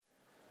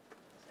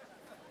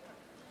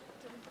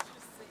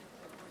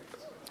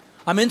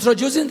I'm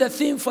introducing the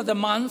theme for the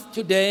month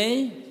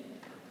today,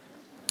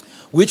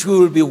 which we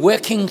will be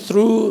working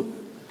through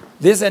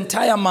this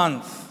entire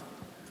month.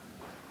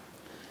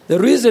 The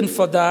reason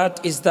for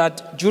that is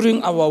that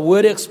during our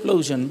word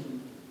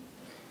explosion,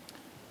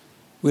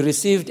 we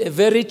received a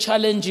very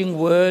challenging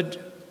word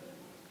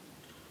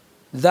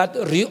that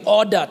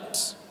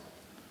reordered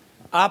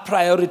our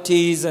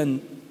priorities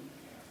and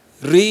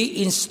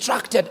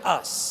re-instructed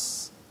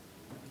us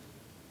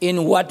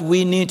in what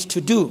we need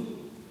to do.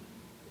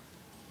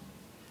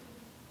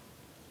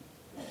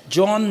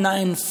 John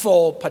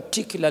 9:4,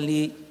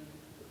 particularly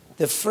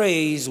the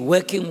phrase,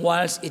 working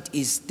whilst it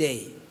is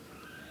day.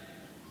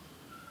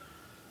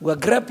 We're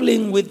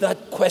grappling with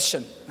that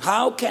question.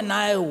 How can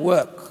I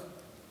work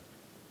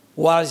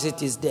whilst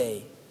it is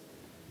day?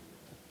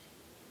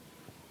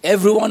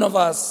 Every one of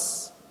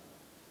us,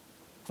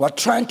 we're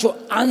trying to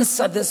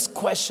answer this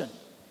question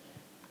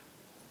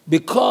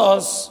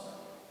because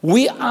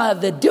we are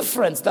the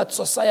difference that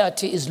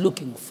society is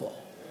looking for.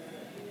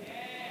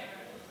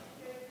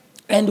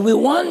 And we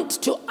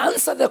want to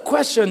answer the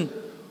question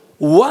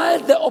while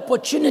the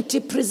opportunity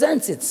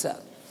presents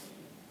itself.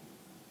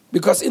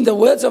 Because in the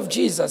words of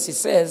Jesus, he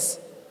says,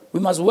 we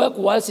must work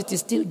whilst it is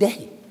still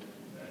day.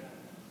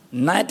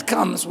 Night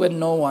comes when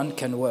no one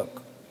can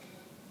work.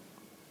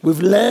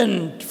 We've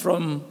learned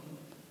from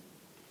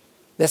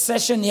the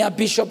session here,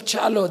 Bishop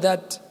Charlo,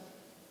 that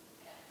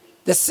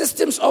the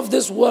systems of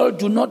this world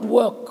do not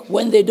work.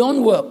 When they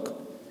don't work,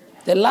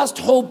 the last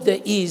hope there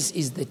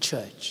is the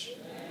church.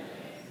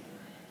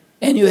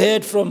 And you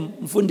heard from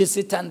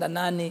Mfundisi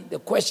Tandanani, the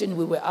question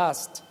we were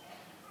asked,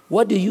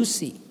 what do you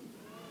see?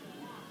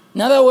 In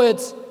other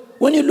words,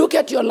 when you look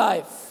at your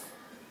life,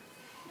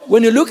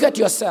 when you look at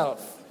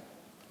yourself,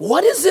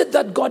 what is it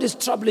that God is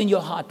troubling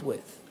your heart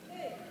with?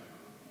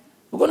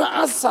 We're going to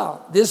answer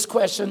this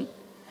question,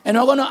 and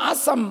we're going to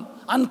ask some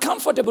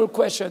uncomfortable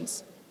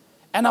questions.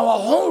 And our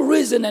whole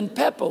reason and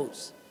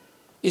purpose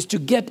is to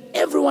get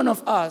every one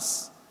of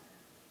us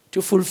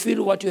to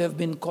fulfill what you have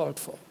been called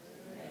for.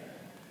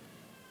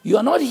 You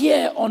are not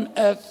here on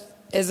earth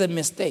as a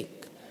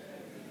mistake.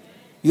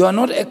 You are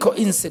not a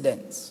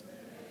coincidence.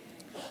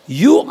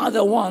 You are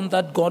the one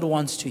that God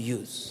wants to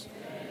use.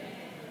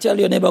 Tell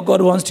your neighbor,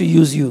 God wants to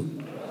use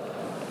you.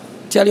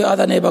 Tell your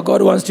other neighbor,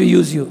 God wants to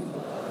use you.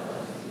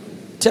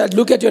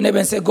 Look at your neighbor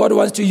and say, God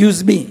wants to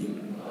use me.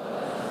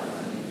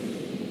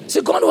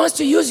 See, God wants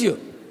to use you.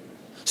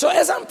 So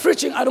as I'm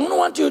preaching, I don't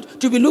want you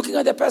to be looking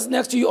at the person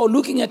next to you or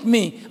looking at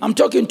me. I'm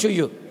talking to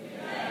you.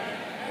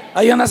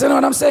 Are you understanding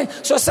what I'm saying?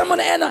 So someone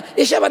ena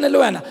ishabane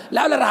luena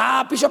laula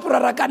ra bishop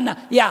rarakana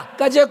ya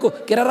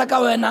kajeko kiraraka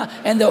wena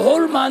and the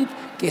whole month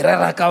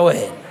kiraraka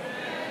wena.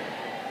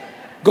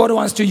 God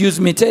wants to use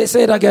me.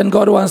 Say it again.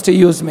 God wants to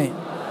use me.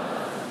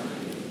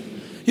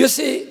 You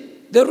see,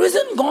 the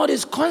reason God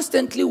is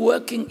constantly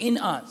working in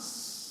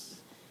us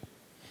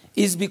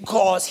is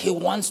because he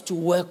wants to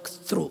work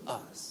through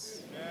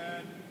us.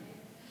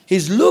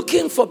 He's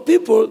looking for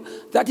people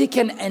that he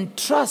can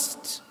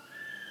entrust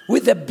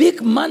with the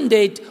big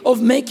mandate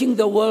of making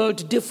the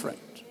world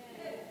different.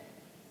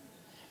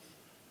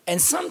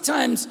 And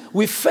sometimes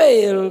we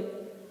fail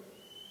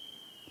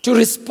to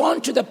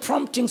respond to the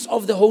promptings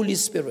of the Holy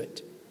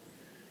Spirit.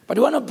 But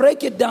we want to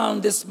break it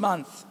down this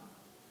month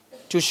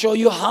to show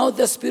you how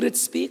the Spirit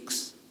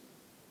speaks,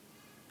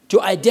 to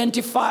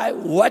identify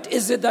what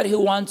is it that he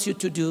wants you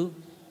to do,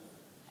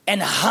 and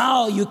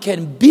how you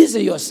can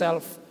busy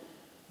yourself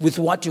with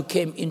what you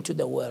came into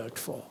the world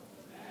for.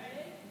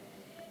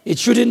 It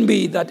shouldn't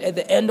be that at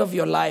the end of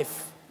your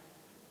life,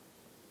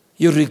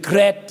 you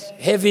regret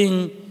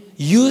having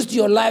used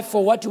your life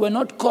for what you were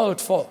not called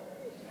for.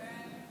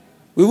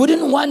 We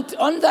wouldn't want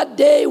on that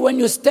day when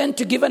you stand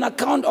to give an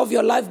account of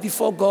your life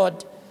before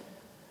God,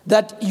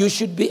 that you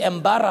should be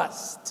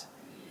embarrassed.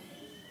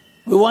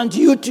 We want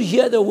you to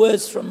hear the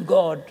words from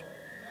God.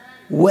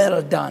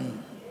 Well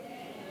done,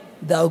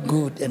 thou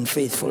good and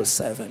faithful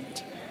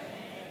servant.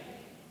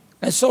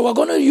 And so we're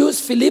going to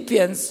use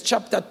Philippians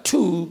chapter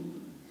 2,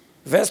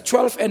 verse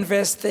 12 and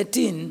verse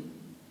 13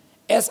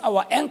 as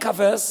our anchor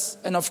verse.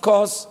 And of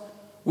course,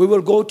 we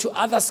will go to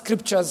other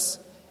scriptures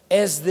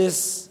as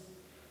this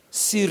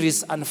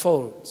series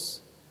unfolds.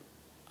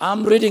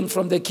 I'm reading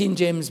from the King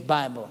James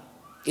Bible.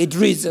 It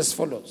reads as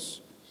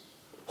follows.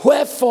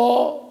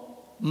 Wherefore,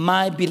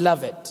 my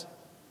beloved,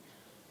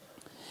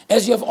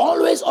 as you have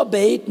always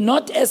obeyed,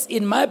 not as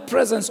in my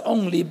presence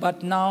only,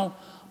 but now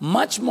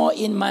much more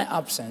in my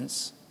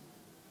absence,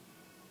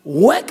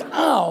 work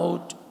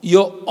out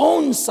your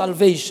own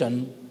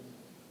salvation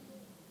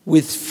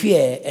with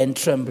fear and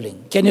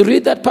trembling. Can you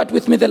read that part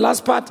with me, the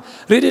last part?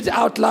 Read it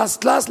out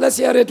last. Let's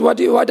hear it.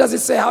 What does it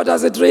say? How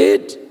does it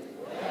read?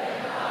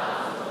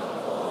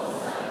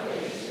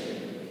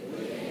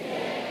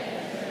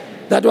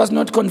 That was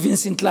not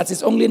convincing, class.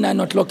 It's only 9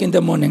 o'clock in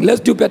the morning.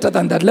 Let's do better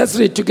than that. Let's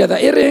read together.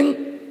 Earring.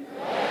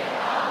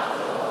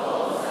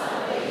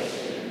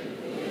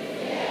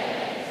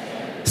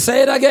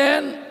 Say it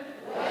again.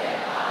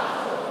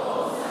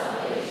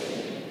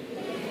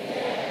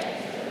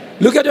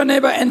 Look at your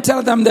neighbor and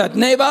tell them that.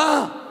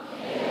 Neighbor,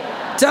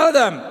 Tell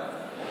them.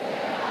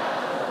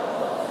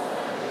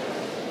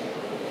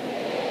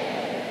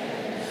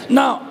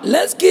 Now,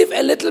 let's give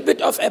a little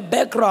bit of a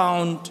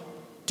background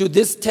to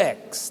this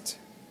text.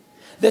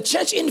 The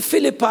church in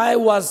Philippi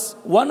was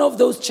one of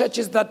those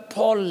churches that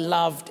Paul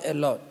loved a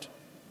lot,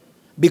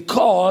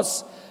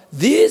 because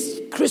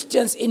these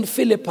Christians in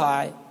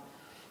Philippi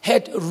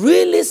had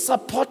really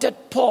supported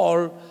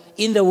Paul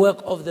in the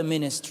work of the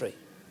ministry.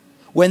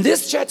 When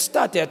this church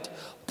started,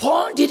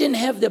 Paul didn't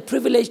have the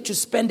privilege to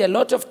spend a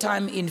lot of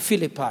time in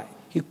Philippi.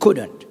 He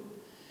couldn't.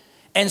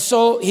 And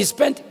so he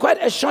spent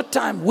quite a short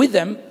time with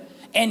them,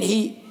 and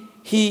he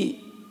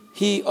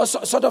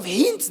also sort of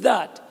hints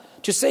that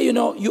to say,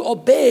 you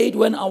obeyed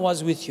when I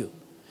was with you.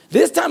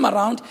 This time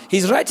around,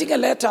 he's writing a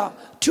letter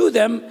to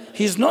them.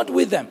 He's not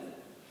with them.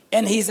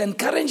 And he's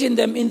encouraging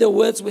them in the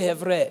words we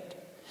have read.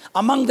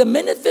 Among the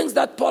many things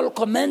that Paul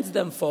commends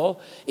them for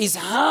is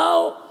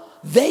how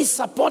they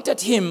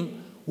supported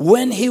him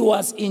when he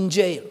was in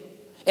jail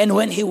and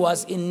when he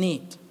was in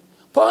need.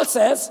 Paul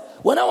says,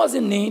 when I was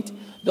in need,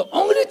 the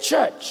only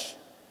church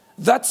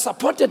that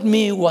supported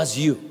me was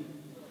you.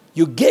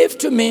 You gave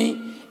to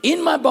me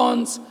in my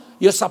bonds.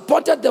 You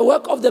supported the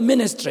work of the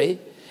ministry,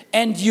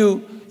 and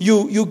you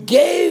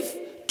gave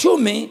to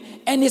me.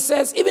 And he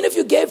says, even if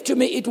you gave to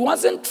me, it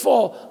wasn't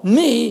for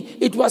me,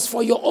 it was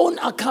for your own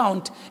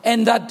account,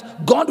 and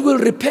that God will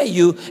repay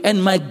you,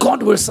 and my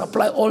God will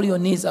supply all your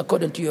needs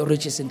according to your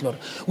riches in glory.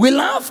 We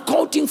love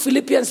quoting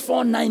Philippians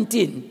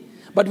 4:19,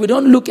 but we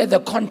don't look at the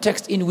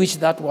context in which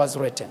that was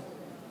written.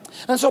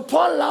 And so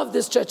Paul loved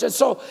this church, and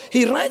so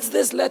he writes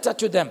this letter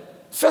to them.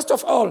 First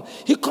of all,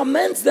 he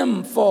commends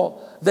them for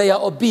their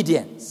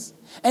obedience.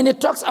 And he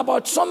talks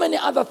about so many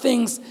other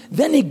things.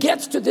 Then he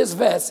gets to this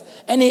verse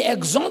and he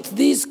exhorts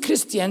these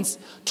Christians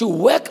to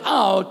work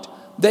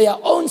out their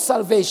own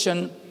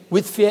salvation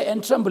with fear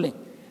and trembling.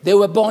 They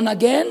were born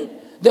again.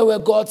 They were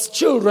God's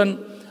children.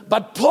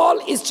 But Paul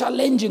is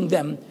challenging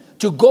them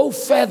to go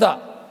further.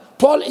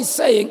 Paul is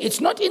saying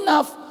it's not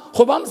enough.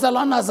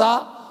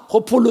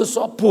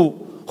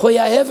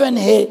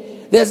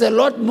 There's a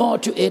lot more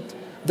to it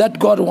that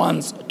God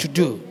wants to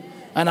do.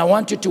 And I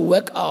want you to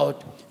work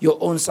out your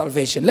own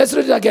salvation. Let's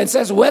read it again. It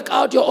says, work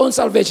out your own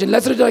salvation.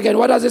 Let's read it again.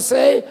 What does it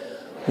say?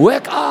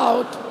 Work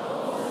out.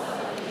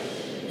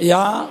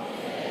 Yeah.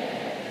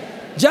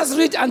 Just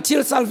read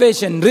until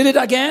salvation. Read it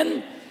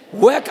again.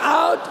 Work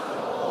out.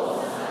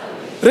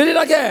 Read it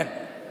again.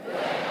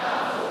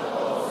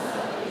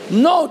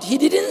 Note, he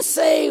didn't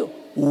say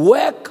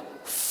work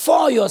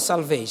for your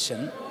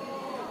salvation.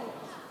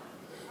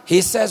 He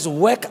says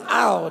work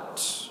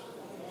out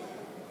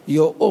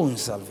your own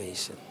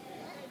salvation.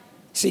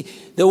 See,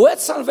 the word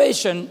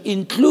salvation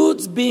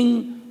includes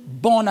being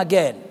born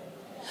again,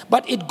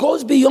 but it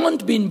goes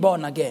beyond being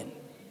born again.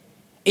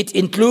 It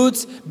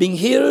includes being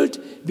healed,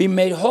 being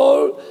made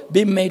whole,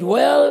 being made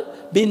well,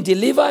 being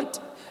delivered.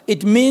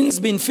 It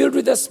means being filled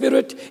with the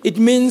Spirit. It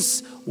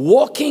means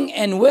walking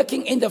and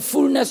working in the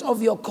fullness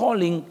of your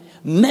calling,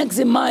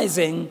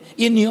 maximizing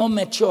in your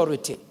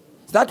maturity.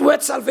 That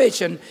word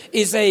salvation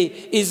is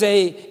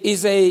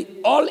a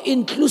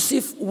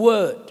all-inclusive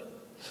word.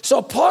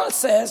 So Paul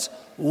says,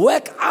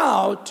 work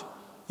out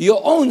your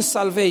own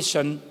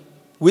salvation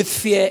with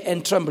fear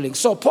and trembling.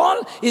 So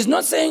Paul is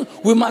not saying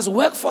we must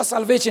work for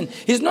salvation.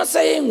 He's not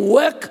saying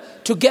work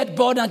to get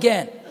born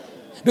again.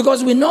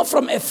 Because we know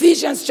from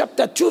Ephesians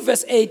chapter 2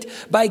 verse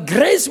 8, by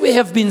grace we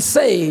have been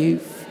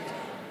saved.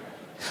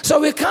 So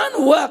we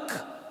can't work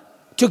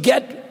to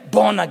get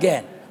born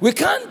again. We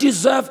can't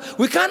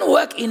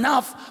work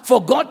enough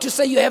for God to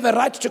say you have a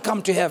right to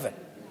come to heaven.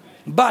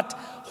 But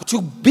to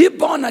be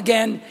born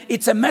again,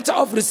 it's a matter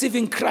of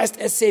receiving Christ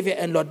as Savior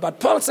and Lord. But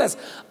Paul says,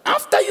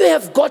 after you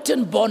have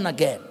gotten born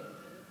again,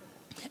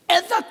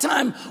 at that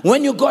time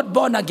when you got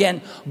born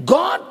again,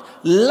 God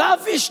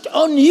lavished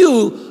on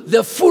you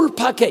the full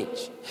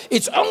package.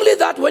 It's only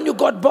that when you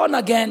got born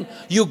again,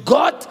 you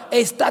got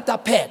a starter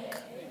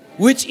pack,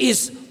 which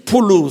is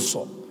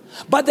puluso.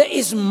 But there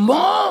is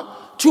more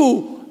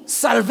to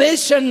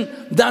salvation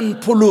than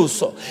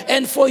puluso.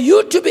 And for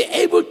you to be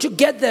able to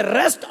get the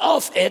rest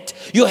of it,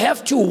 you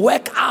have to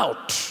work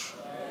out.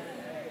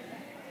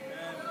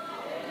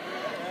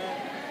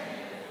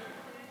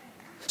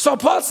 So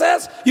Paul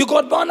says, you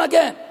got born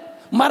again.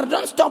 But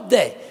don't stop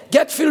there.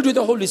 Get filled with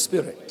the Holy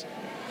Spirit.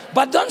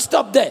 But don't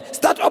stop there.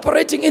 Start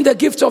operating in the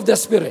gifts of the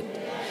Spirit.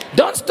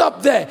 Don't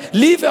stop there.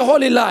 Live a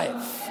holy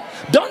life.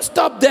 Don't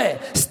stop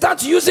there.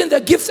 Start using the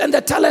gifts and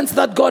the talents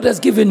that God has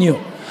given you.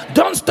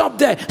 Don't stop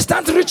there.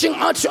 Start reaching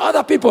out to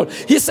other people.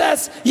 He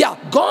says,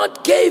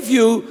 God gave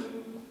you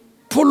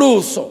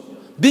puluso,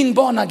 being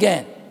born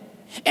again.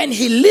 And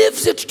he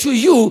leaves it to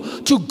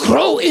you to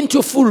grow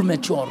into full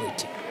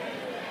maturity.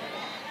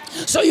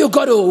 So you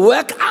got to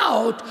work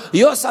out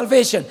your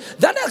salvation.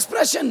 That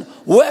expression,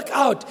 work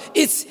out,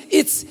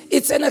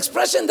 it's an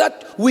expression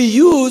that we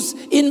use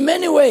in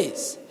many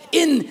ways.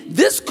 In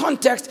this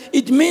context,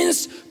 it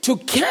means to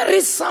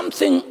carry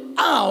something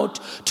out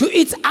to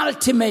its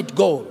ultimate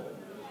goal.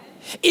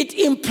 It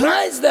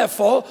implies,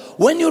 therefore,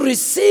 when you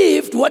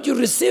received what you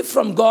received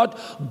from God,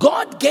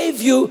 God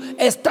gave you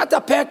a starter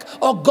pack,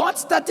 or God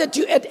started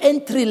you at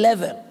entry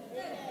level.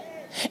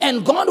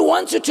 And God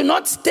wants you to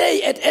not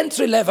stay at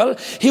entry level.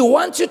 He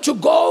wants you to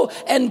go,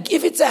 and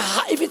if it's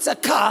a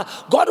car,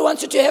 God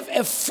wants you to have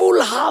a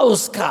full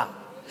house car.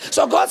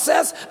 So God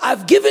says,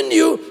 I've given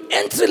you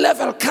entry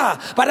level car,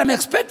 but I'm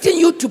expecting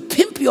you to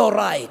pimp your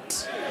ride.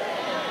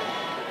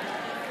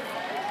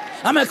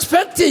 I'm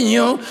expecting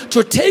you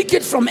to take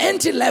it from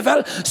entry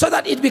level so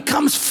that it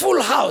becomes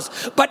full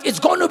house. But it's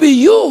going to be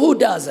you who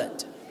does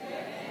it.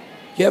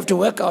 You have to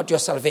work out your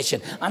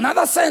salvation.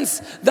 Another sense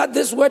that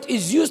this word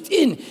is used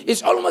in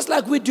is almost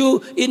like we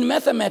do in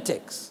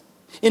mathematics.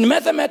 In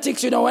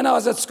mathematics, when I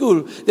was at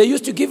school, they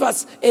used to give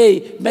us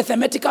a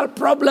mathematical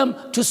problem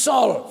to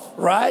solve,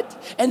 right?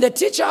 And the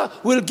teacher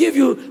will give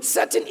you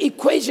certain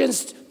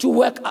equations to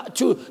work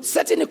out,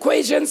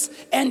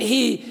 and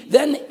he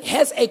then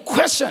has a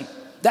question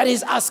that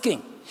he's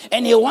asking.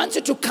 And he wants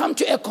you to come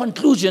to a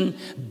conclusion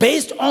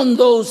based on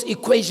those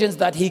equations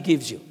that he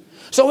gives you.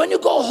 So when you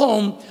go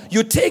home,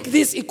 you take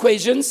these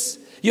equations,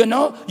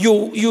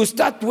 you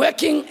start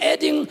working,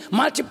 adding,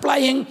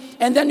 multiplying,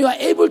 and then you are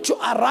able to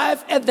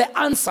arrive at the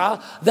answer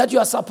that you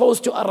are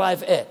supposed to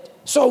arrive at.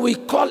 So we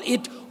call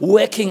it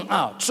working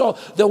out. So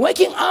the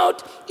working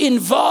out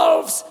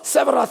involves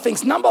several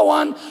things. Number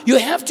one, you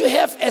have to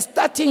have a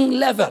starting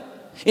level.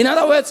 In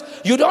other words,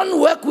 you don't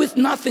work with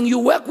nothing, you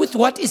work with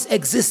what is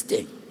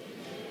existing.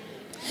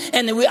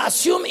 And we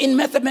assume in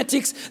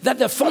mathematics that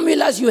the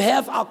formulas you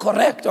have are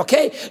correct,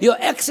 okay? Your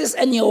x's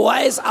and your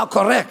y's are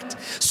correct.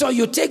 So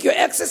you take your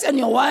x's and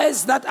your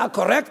y's that are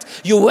correct,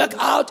 you work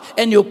out,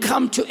 and you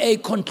come to a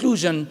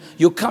conclusion,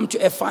 you come to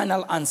a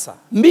final answer.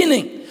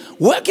 Meaning,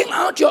 working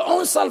out your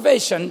own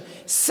salvation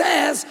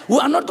says we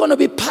are not going to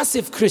be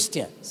passive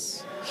Christians.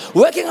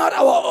 Working out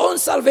our own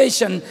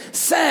salvation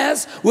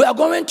says we are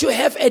going to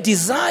have a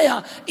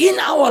desire in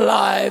our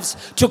lives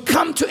to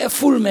come to a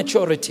full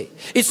maturity.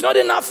 It's not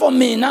enough for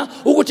me it's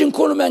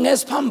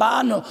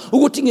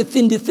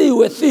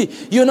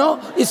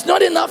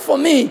not enough for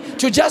me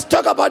to just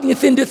talk about I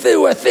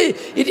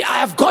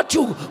have got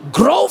to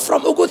grow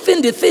from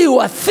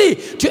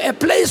to a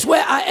place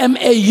where I am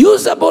a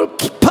usable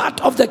part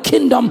of the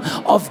kingdom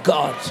of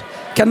God.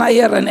 Can I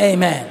hear an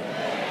amen?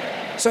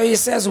 So he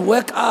says,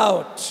 work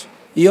out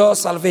your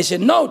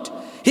salvation. Note,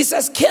 he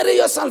says, carry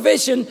your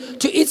salvation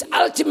to its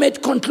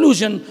ultimate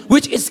conclusion,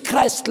 which is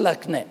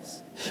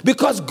Christ-likeness.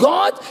 Because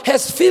God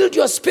has filled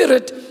your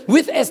spirit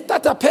with a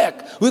starter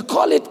pack. We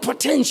call it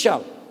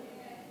potential.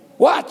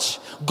 Watch.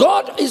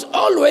 God is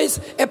always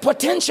a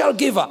potential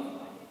giver.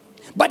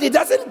 But he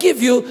doesn't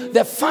give you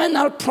the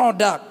final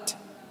product.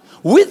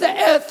 With the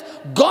earth,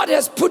 God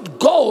has put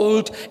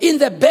gold in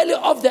the belly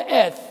of the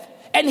earth.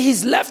 And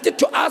he's left it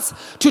to us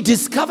to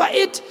discover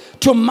it,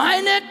 to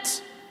mine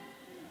it,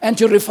 and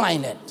to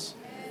refine it.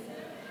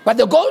 But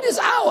the gold is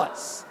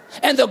ours.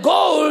 And the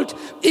gold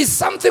is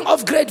something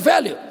of great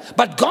value.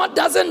 But God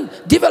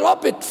doesn't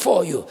develop it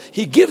for you.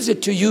 He gives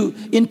it to you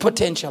in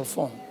potential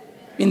form.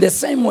 In the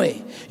same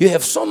way, you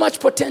have so much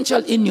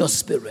potential in your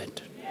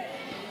spirit.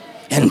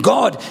 And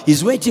God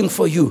is waiting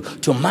for you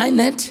to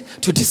mine it,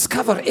 to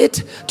discover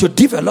it, to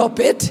develop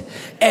it.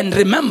 And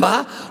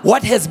remember,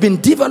 what has been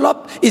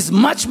developed is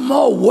much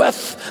more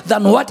worth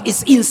than what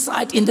is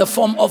inside in the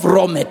form of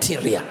raw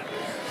material.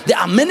 There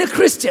are many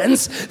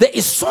Christians, there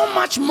is so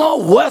much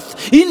more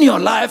worth in your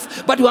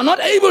life, but you are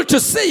not able to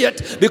see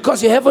it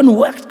because you haven't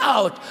worked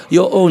out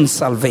your own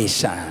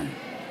salvation.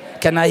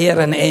 Can I hear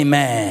an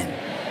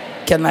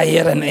amen? Can I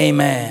hear an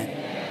amen?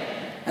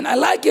 And I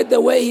like it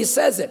the way he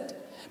says it.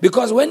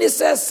 Because when he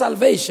says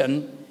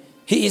salvation,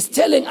 he is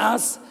telling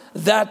us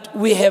that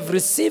we have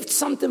received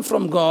something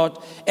from God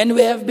and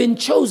we have been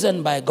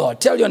chosen by God.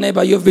 Tell your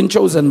neighbor, you've been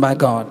chosen by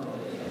God.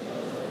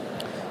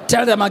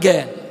 Tell them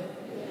again.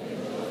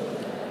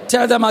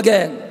 Tell them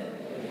again.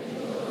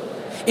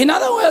 In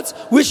other words,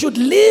 we should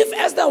live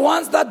as the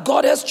ones that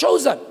God has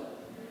chosen.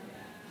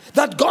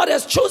 That God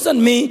has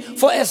chosen me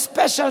for a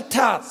special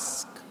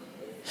task.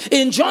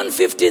 In John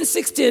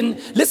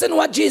 15:16, listen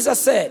what Jesus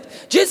said.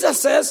 Jesus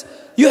says,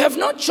 you have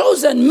not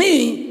chosen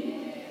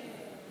me.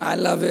 I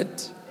love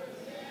it.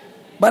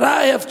 But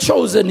I have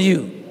chosen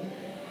you.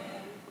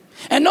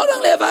 And not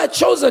only have I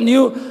chosen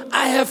you,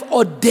 I have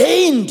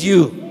ordained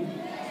you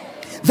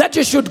that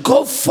you should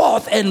go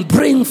forth and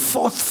bring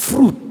forth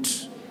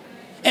fruit,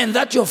 and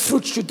that your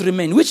fruit should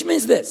remain. Which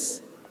means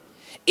this: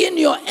 in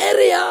your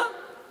area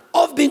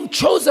of being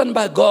chosen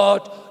by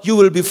God, you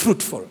will be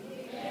fruitful.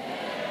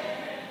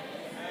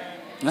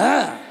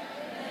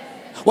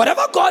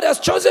 Whatever God has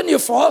chosen you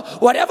for,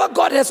 whatever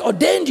God has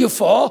ordained you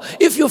for,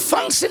 if you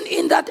function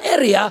in that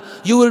area,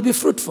 you will be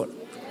fruitful.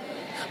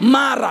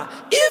 Mara,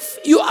 if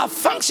you are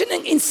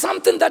functioning in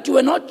something that you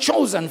were not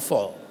chosen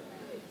for,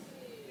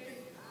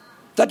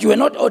 that you were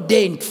not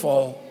ordained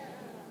for,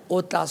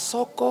 and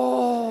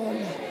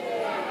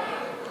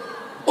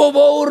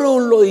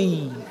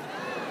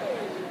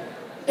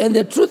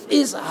the truth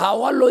is,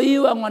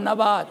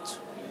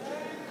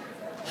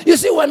 You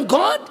see, when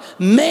God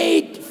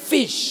made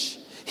fish,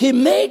 he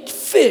made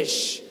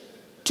fish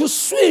to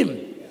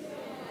swim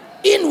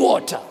in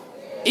water,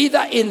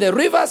 either in the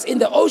rivers, in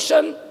the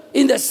ocean,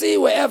 in the sea,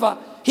 wherever.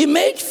 He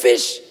made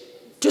fish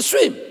to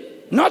swim,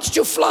 not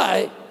to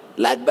fly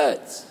like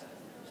birds.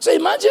 So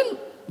imagine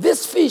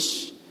this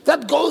fish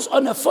that goes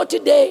on a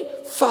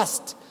 40-day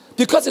fast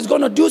because it's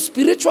going to do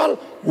spiritual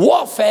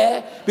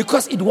warfare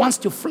because it wants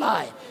to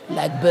fly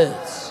like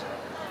birds.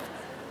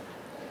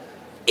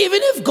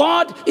 Even if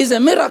God is a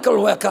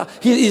miracle worker,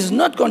 he is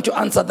not going to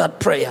answer that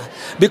prayer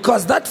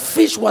because that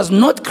fish was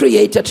not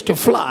created to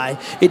fly,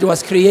 it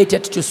was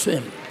created to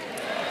swim.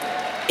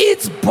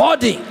 Its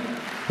body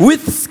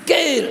with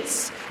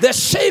scales, the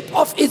shape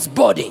of its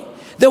body,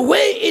 the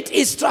way it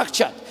is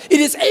structured, it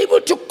is able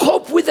to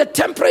cope with the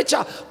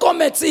temperature.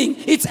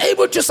 It's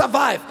able to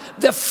survive.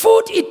 The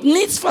food it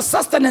needs for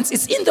sustenance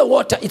is in the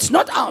water. It's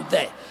not out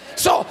there.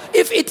 So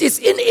if it is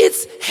in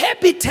its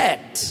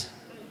habitat,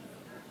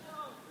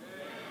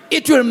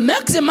 it will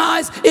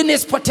maximize in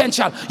its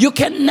potential. You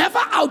can never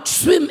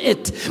outswim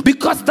it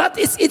because that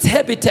is its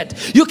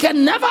habitat. You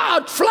can never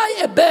outfly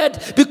a bird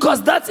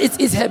because that is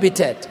its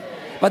habitat.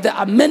 But there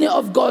are many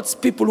of God's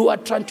people who are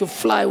trying to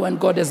fly when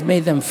God has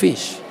made them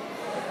fish.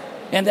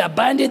 And they are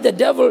binding the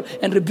devil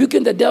and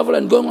rebuking the devil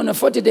and going on a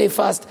 40-day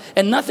fast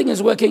and nothing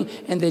is working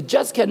and they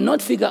just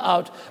cannot figure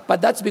out. But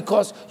that's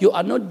because you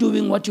are not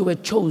doing what you were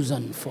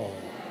chosen for.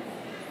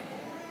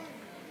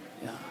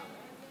 Yeah.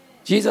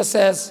 Jesus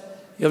says,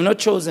 you have not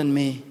chosen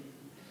me,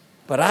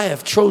 but I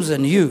have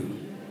chosen you.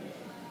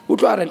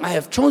 I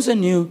have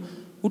chosen you,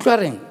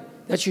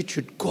 that you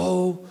should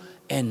go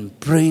and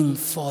bring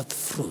forth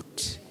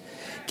fruit.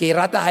 He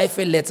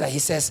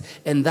says,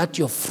 and that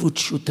your fruit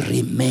should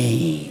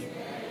remain.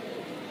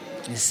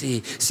 You see,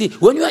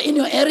 when you are in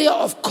your area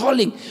of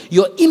calling,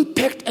 your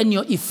impact and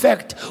your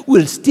effect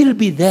will still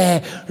be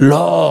there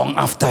long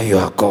after you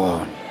are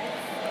gone.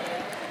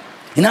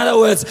 In other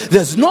words,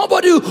 there's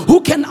nobody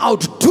who can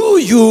outdo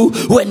you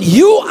when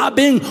you are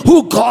being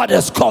who God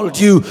has called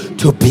you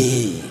to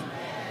be.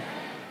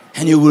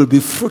 And you will be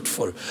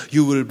fruitful.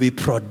 You will be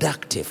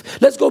productive.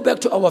 Let's go back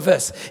to our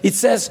verse. It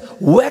says,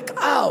 work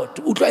out.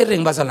 Work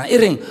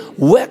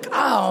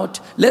out.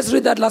 Let's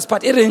read that last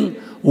part.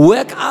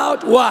 Work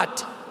out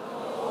what?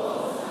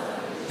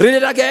 Read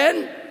it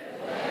again.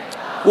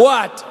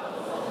 What?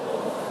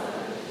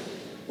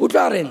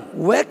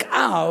 Work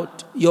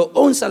out your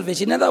own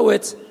salvation. In other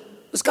words,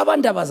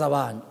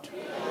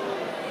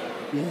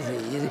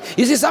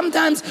 you see,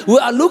 sometimes we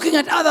are looking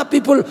at other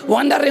people,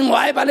 wondering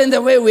why but in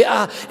the way we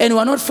are, and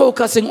we're not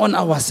focusing on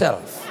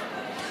ourselves.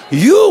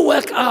 You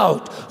work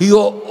out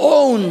your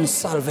own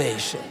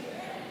salvation.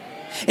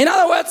 In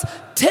other words,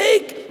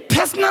 take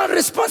personal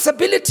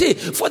responsibility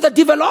for the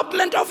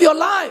development of your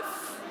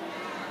life.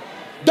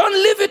 Don't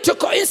leave it to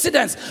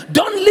coincidence.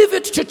 Don't leave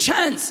it to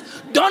chance.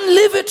 Don't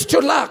leave it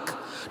to luck.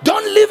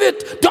 Don't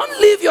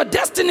leave your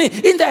destiny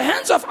in the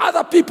hands of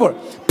other people.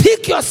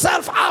 Pick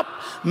yourself up.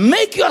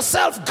 Make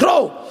yourself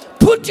grow.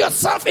 Put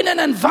yourself in an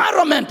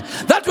environment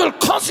that will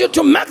cause you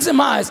to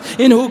maximize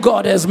in who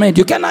God has made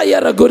you. Can I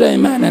hear a good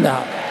amen in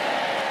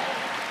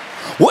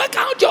that? Work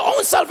out your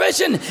own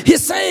salvation.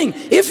 He's saying,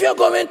 if you're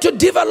going to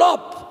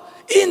develop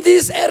in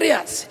these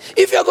areas,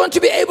 if you're going to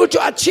be able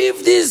to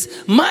achieve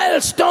these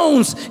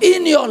milestones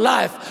in your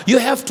life, you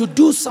have to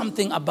do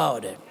something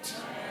about it.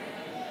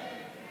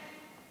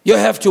 You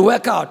have to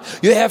work out.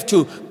 You have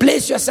to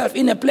place yourself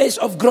in a place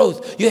of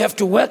growth. You have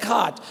to work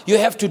hard. You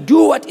have to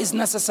do what is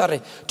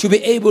necessary to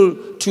be able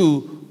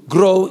to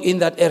grow in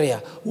that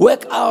area.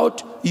 Work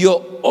out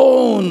your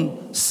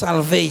own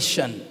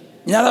salvation.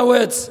 In other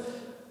words,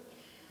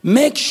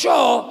 make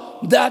sure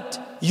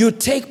that you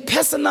take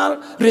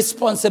personal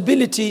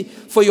responsibility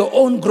for your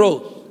own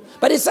growth.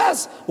 But it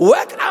says,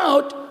 work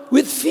out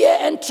with fear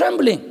and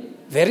trembling.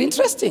 Very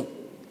interesting.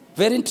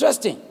 Very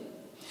interesting.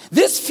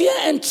 This fear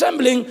and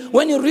trembling,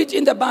 when you read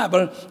in the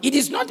Bible, it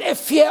is not a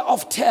fear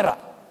of terror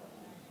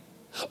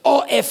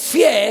or a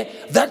fear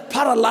that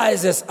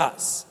paralyzes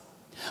us,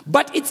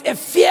 but it's a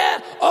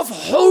fear of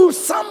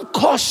wholesome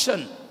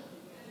caution.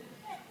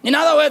 In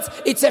other words,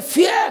 it's a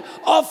fear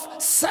of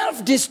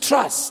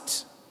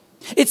self-distrust.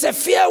 It's a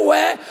fear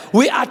where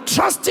we are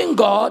trusting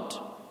God,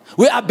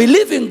 we are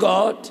believing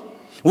God,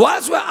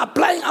 whilst we are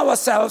applying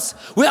ourselves,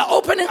 we are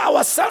opening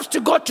ourselves to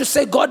God to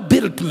say, God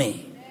built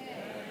me.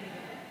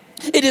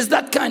 It is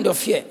that kind of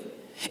fear.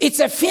 It's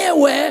a fear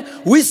where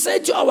we say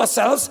to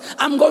ourselves,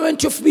 I'm going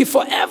to be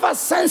forever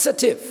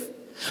sensitive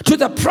to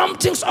the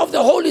promptings of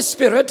the Holy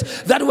Spirit,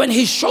 that when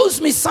He shows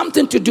me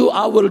something to do,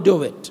 I will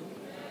do it.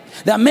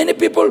 There are many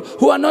people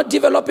who are not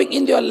developing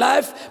in their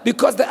life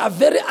because they are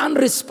very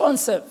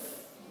unresponsive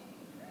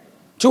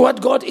to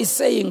what God is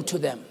saying to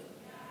them.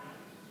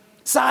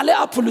 Sale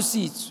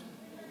apulusit.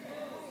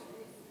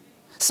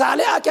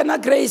 Sale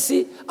akena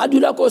grace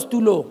adula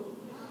kostulo.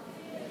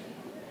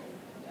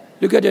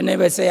 Look at your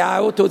neighbor and say, I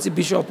told the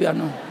bishop, you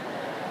know.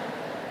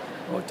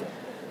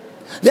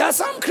 There are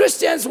some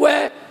Christians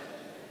where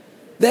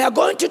they are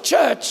going to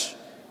church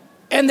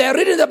and they are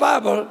reading the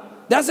Bible,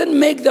 doesn't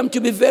make them to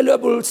be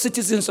valuable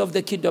citizens of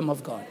the kingdom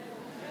of God.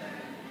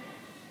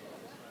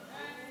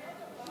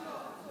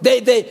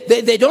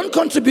 They don't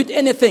contribute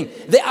anything.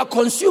 They are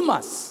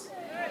consumers.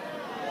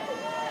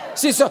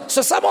 See, so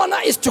someone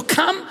is to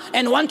come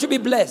and want to be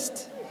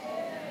blessed.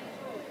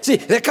 See,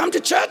 they come to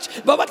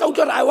church, but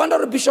I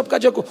wonder Bishop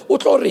Kajoko,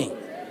 Utloring.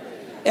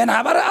 And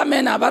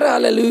amen,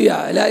 hallelujah.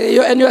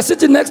 And you are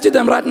sitting next to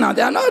them right now.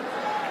 They are not.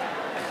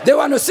 They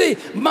want to see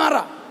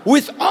Mara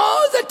with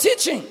all the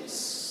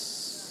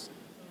teachings,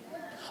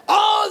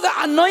 all the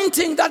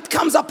anointing that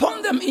comes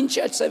upon them in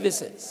church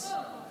services.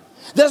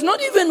 There's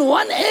not even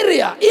one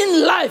area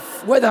in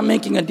life where they're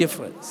making a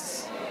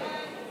difference.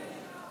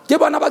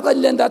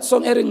 That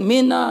song,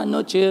 Mina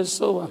no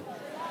cheso,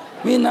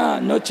 Mina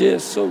no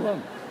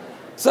cheso,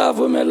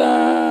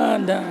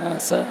 Savumelanda,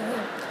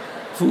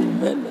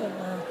 Savumela,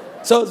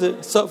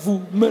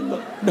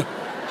 Savumela.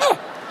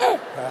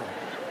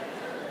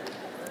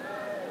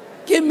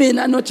 Give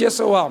Mina no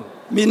cheso,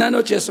 Mina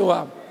no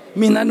cheso,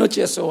 Mina no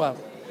cheso,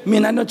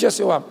 Mina no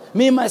cheso.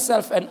 Me,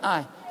 myself, and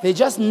I, they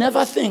just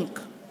never think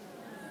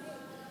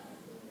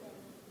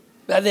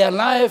that their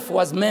life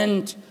was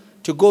meant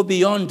to go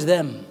beyond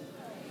them.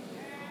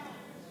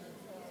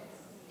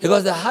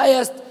 Because the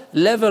highest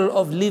level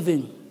of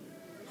living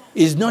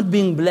is not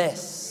being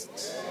blessed.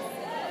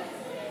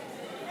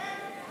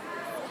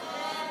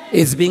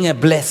 It's being a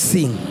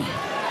blessing.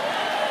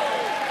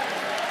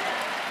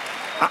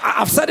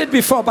 I've said it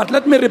before, but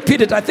let me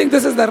repeat it. I think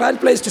this is the right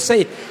place to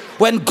say it.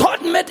 When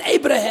God met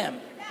Abraham,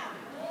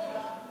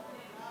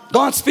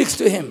 God speaks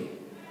to him.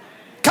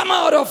 Come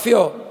out of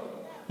your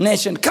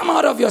nation, come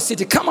out of your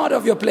city, come out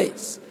of your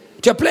place,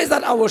 to a place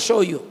that I will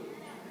show you.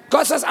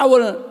 God says, I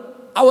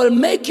will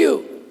make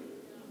you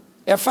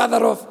a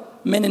father of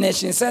many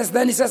nations.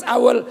 Then he says, I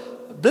will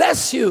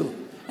bless you.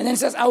 And then he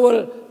says, I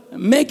will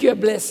make you a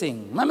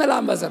blessing.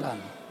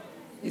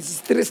 It's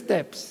 3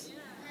 steps.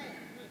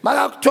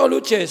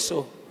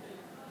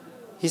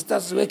 He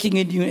starts working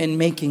in you and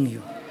making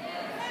you.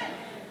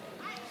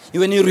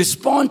 When you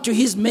respond to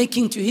his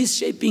making, to his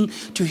shaping,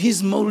 to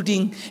his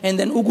molding, and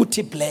then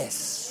uguti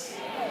bless.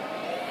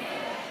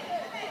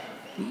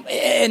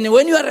 And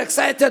when you are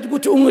excited, go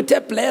to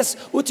ungute bless,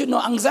 uti no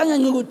angzanga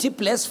nguti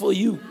bless for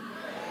you.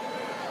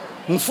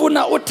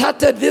 Mfuna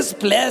utate this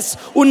bless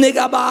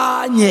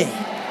unegabanye.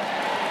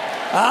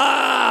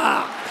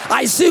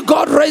 I see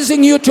God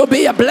raising you to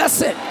be a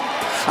blessing.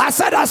 I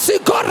said, I see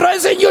God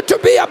raising you to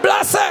be a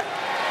blessing.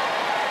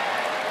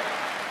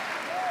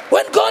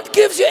 When God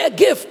gives you a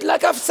gift,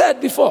 like I've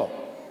said before,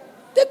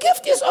 the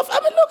gift is of, look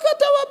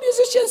at our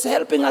musicians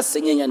helping us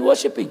singing and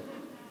worshiping.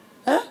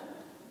 Huh?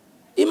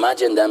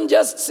 Imagine them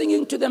just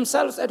singing to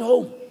themselves at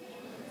home.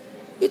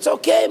 It's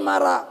okay,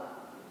 Mara.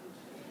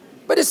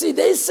 But you see,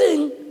 they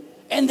sing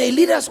and they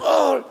lead us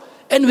all,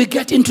 and we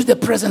get into the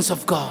presence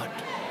of God.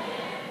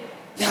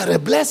 They are a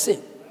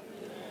blessing.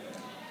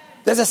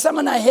 There's a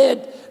sermon I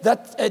heard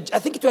that I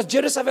think it was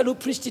Jerry Savelle who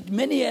preached it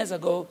many years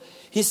ago.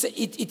 He said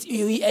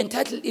he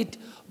entitled it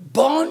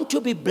 "Born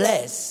to be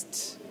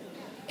Blessed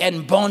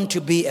and Born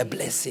to be a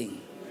Blessing."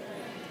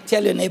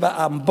 Tell your neighbor,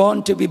 I'm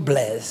born to be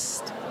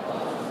blessed.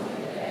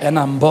 And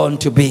I'm born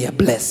to be a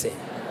blessing.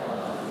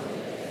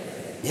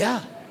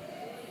 Yeah.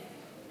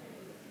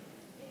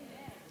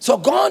 So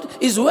God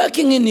is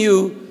working in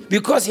you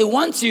because he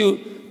wants you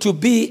to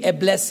be a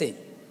blessing.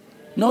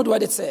 Note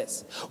what it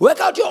says.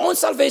 Work out your own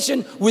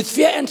salvation with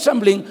fear and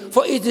trembling,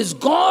 for it is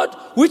God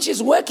which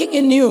is working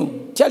in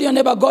you. Tell your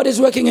neighbor, God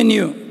is working in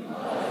you.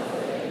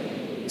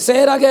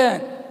 Say it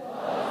again.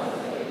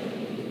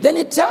 Then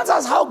it tells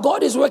us how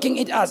God is working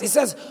in us. It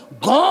says,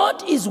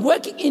 God is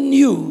working in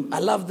you. I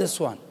love this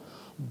one.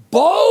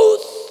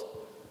 Both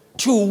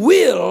to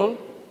will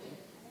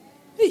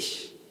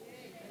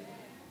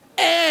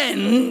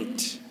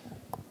and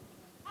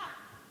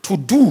to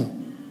do.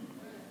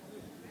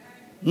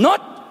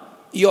 Not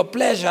your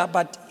pleasure,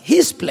 but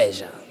his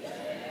pleasure.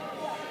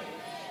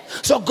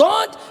 So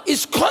God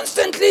is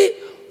constantly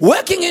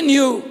working in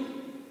you,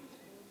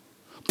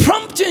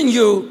 prompting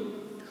you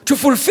to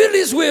fulfill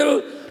his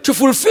will, to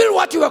fulfill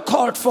what you are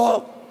called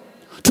for,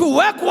 to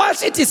work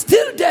whilst it is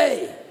still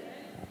day.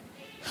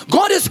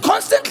 God is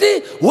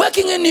constantly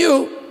working in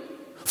you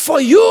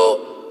for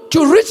you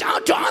to reach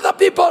out to other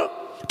people,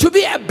 to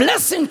be a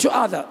blessing to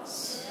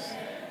others.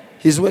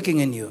 He's working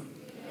in you.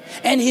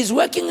 And he's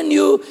working in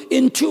you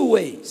in 2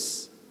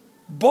 ways.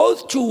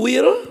 Both to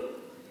will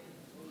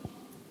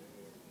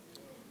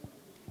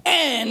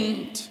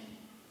and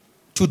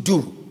to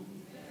do.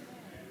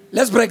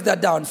 Let's break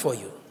that down for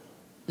you.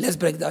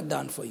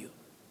 The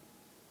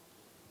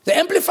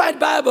Amplified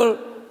Bible,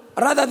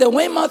 rather the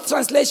Weymouth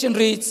translation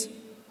reads,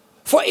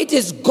 for it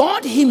is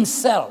God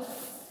himself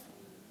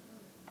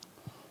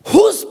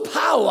whose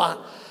power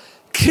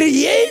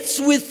creates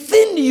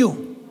within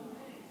you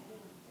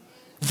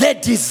the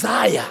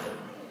desire.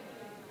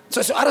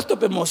 So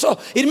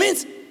it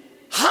means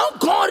how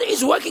God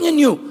is working in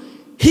you.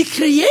 He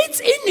creates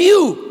in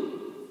you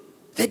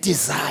the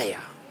desire.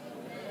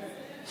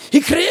 He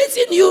creates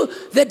in you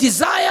the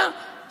desire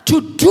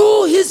to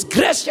do his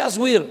gracious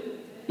will.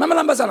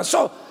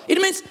 So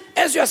it means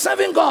as you are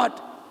serving God,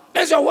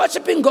 as you are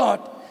worshiping God,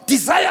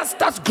 desire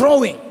starts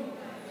growing.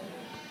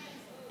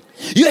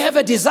 You have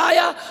a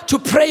desire to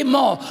pray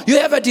more. You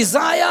have a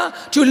desire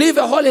to live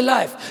a holy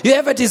life. You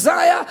have a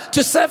desire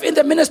to serve in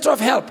the ministry of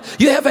help.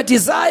 You have a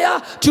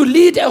desire to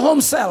lead a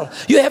home cell.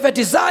 You have a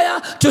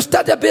desire to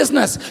start a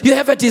business. You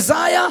have a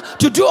desire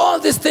to do all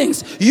these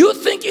things. You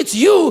think it's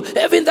you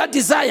having that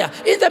desire.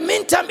 In the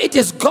meantime, it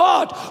is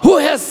God who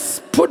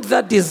has put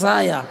that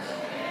desire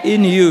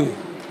in you.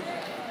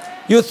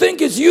 You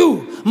think it's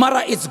you,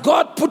 Mara, it's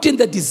God putting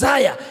the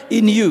desire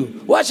in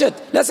you. Watch it.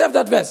 Let's have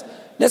that verse.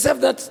 Let's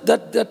have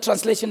that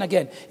translation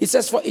again. It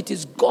says, for it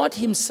is God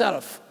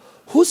himself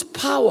whose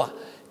power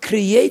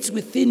creates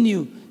within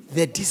you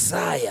the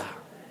desire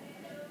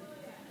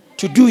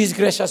to do his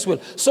gracious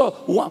will. So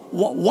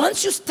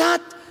once you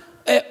start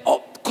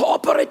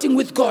cooperating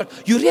with God,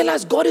 you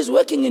realize God is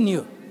working in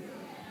you.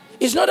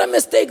 It's not a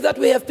mistake that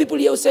we have people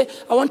here who say,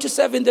 I want to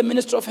serve in the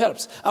ministry of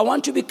helps. I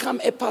want to become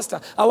a pastor.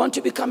 I want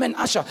to become an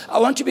usher. I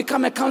want to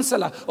become a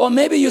counselor. Or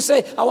maybe you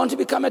say, I want to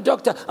become a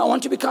doctor. I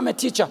want to become a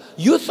teacher.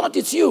 You thought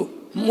it's you.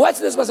 Watch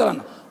this,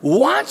 Pastor.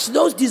 Watch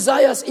those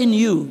desires in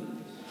you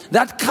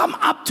that come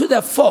up to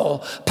the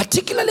fore,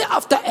 particularly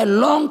after a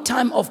long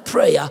time of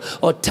prayer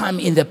or time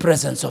in the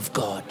presence of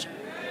God.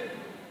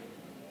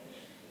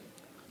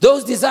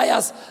 Those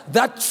desires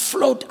that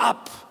float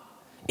up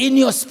in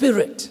your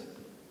spirit,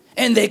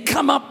 and they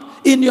come up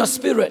in your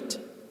spirit.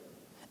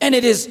 And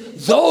it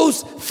is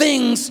those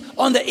things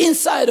on the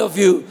inside of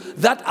you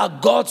that are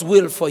God's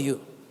will for you.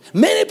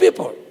 Many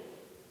people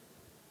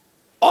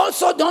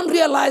also don't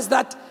realize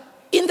that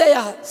in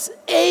their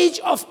age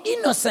of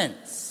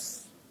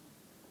innocence,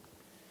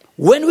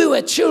 when we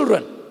were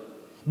children,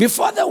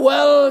 before the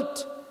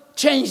world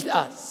changed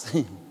us,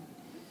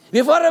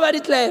 before everybody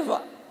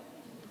clever,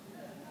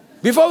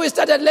 before we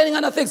started learning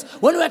other things,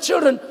 when we were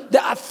children,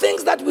 there are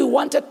things that we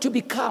wanted to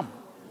become.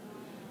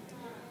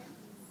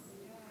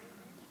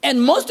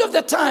 And most of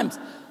the times,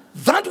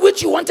 that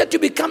which you wanted to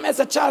become as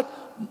a child,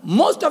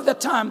 most of the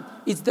time,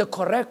 it's the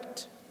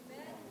correct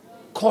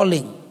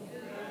calling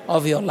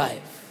of your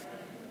life.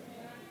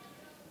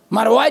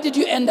 But why did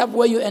you end up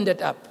where you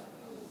ended up?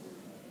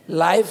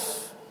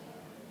 Life.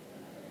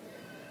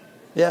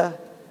 Yeah.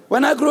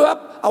 When I grew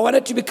up, I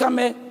wanted to become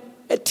a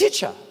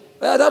teacher.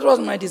 Well, that was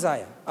my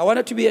desire. I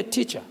wanted to be a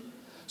teacher.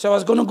 So I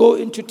was going to go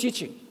into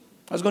teaching.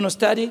 I was going to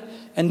study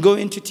and go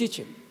into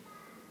teaching.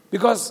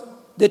 Because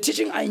the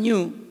teaching I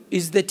knew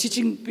is the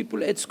teaching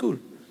people at school.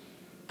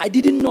 I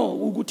didn't know,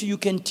 Uguti, you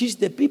can teach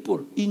the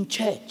people in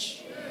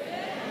church.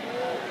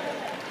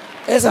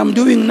 As I'm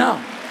doing now.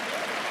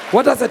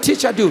 What does a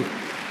teacher do?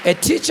 A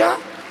teacher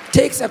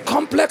takes a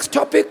complex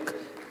topic,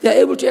 they're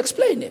able to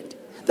explain it.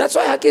 That's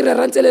why Hakira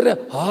Rantelere,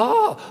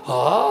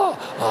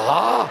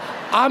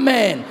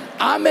 amen,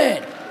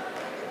 amen.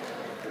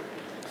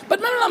 But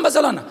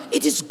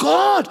it is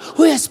God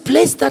who has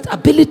placed that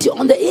ability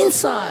on the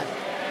inside.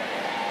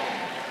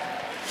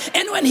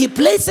 And when he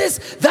places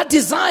that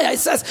desire, it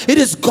says, it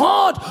is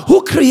God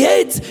who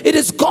creates, it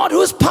is God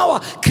whose power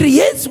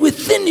creates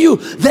within you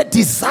the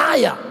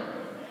desire.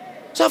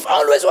 So I've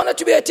always wanted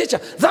to be a teacher.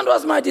 That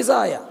was my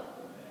desire.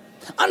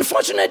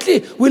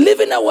 Unfortunately, we live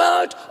in a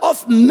world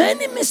of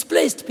many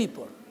misplaced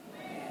people.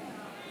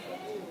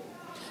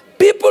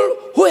 People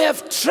who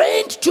have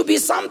trained to be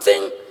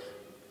something,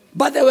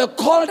 but they were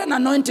called and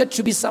anointed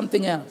to be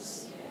something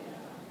else.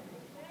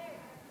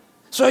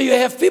 So you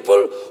have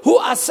people who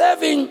are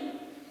serving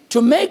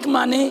to make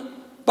money,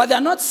 but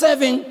they're not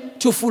serving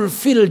to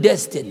fulfill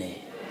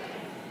destiny.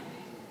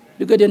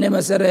 Look at your name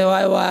and say,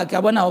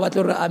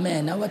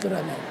 amen.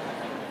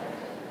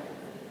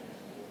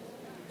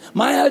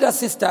 My elder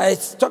sister, I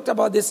talked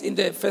about this in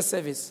the first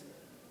service,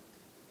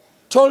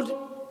 told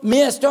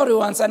me a story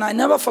once, and I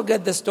never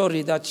forget the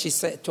story that she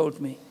told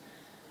me,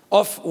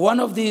 of one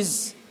of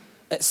these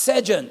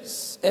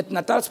surgeons at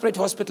Natalspruit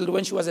Hospital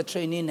when she was a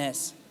trainee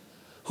nurse,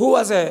 who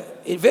was a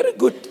very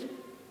good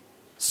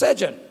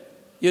surgeon,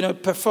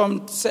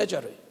 performed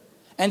surgery.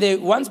 And they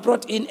once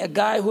brought in a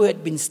guy who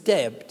had been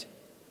stabbed,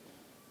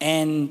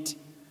 and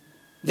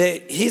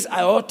his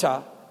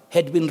aorta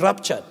had been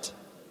ruptured.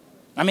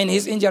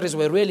 His injuries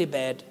were really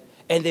bad,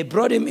 and they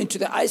brought him into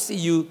the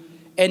ICU,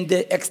 and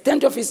the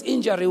extent of his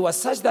injury was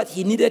such that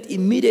he needed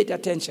immediate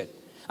attention.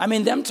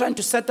 Them trying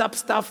to set up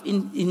stuff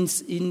in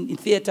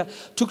theater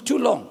took too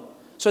long.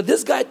 So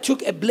this guy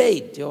took a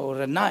blade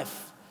or a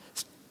knife,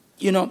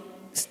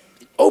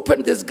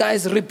 opened this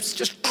guy's ribs,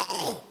 just,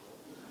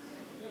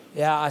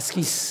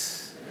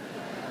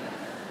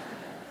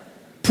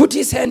 put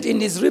his hand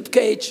in his rib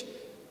cage,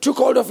 took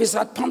hold of his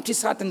heart, pumped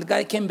his heart, and the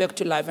guy came back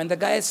to life, and the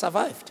guy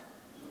survived.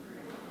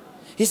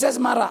 He says,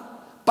 Mara,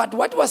 but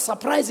what was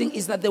surprising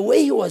is that the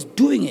way he was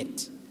doing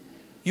it,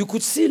 you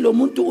could see lo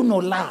muntu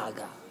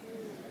unolaga.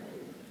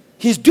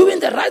 He's doing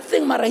the right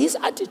thing, Mara, his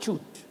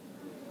attitude.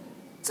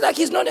 It's like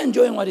he's not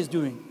enjoying what he's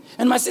doing.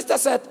 And my sister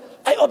said,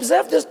 I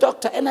observed this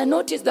doctor and I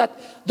noticed that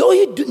though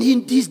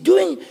he's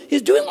doing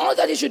all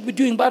that he should be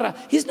doing, Bara,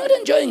 he's not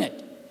enjoying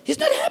it. He's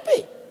not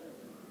happy.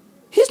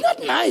 He's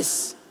not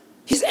nice.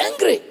 He's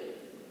angry.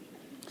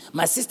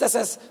 My sister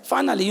says,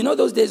 finally, you know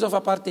those days of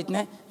apartheid,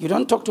 ne? You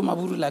don't talk to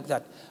Maburu like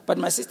that. But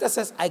my sister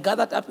says, I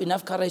gathered up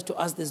enough courage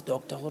to ask this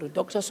doctor, or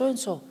doctor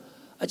so-and-so.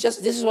 This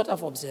is what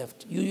I've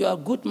observed. You are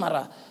good,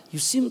 Mara. You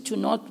seem to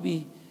not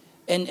be,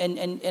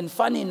 and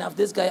funny enough,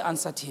 this guy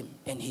answered him.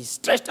 And he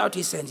stretched out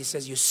his hands. He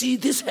says, you see,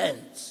 these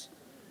hands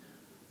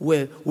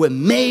were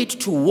made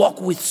to work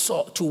with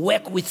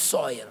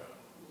soil.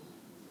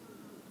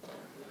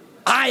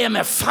 I am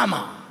a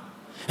farmer.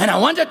 And I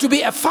wanted to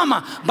be a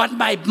farmer, but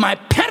my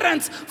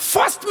parents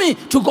forced me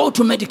to go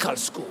to medical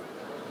school.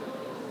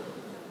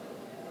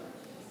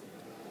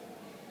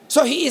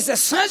 So he is a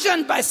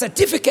surgeon by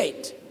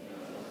certificate.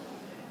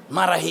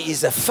 Mara, he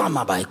is a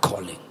farmer by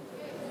calling.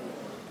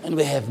 And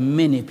we have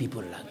many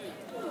people like that.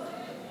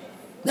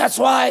 That's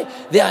why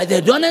they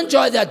don't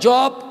enjoy their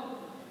job,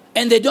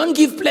 and they don't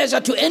give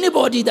pleasure to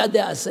anybody that they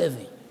are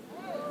serving.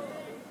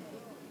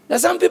 There are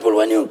some people,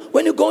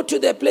 when you go to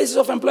their places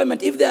of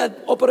employment, if they are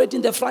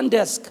operating the front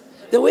desk,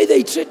 the way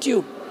they treat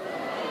you,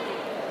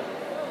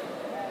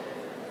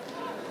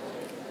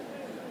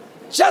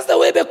 just the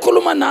way they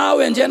kuluma now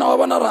and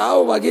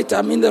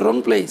I'm in the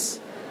wrong place.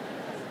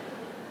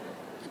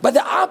 But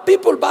there are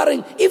people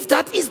barring, if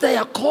that is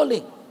their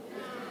calling.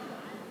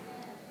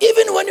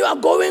 Even when you are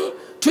going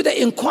to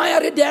the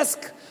inquiry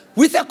desk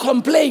with a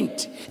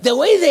complaint, the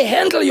way they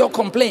handle your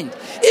complaint,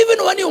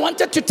 even when you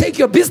wanted to take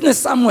your business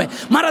somewhere,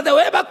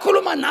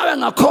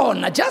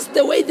 just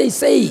the way they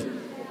say,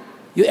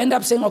 you end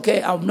up saying,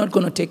 okay, I'm not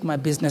going to take my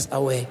business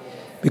away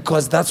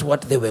because that's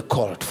what they were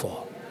called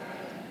for.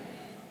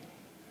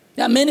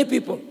 There are many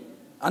people,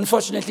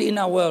 unfortunately, in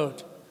our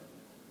world.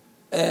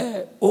 Miss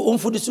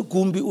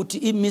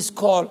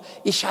call,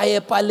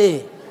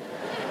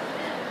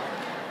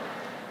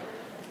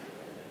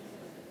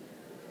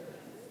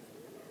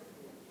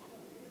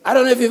 I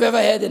don't know if you've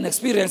ever had an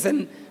experience,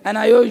 and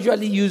I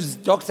usually use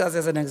doctors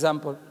as an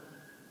example.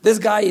 This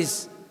guy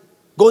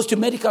goes to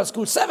medical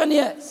school 7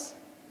 years.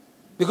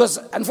 Because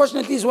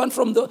unfortunately he's one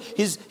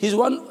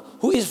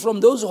who is from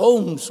those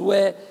homes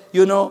where,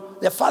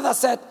 the father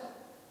said,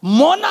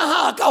 Mona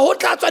ha ka ho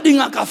tla tswa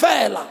dingaka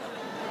fela.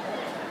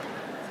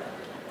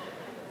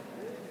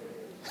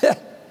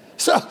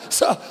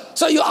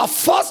 So you are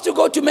forced to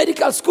go to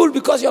medical school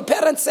because your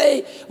parents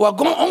say, we're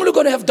only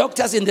going to have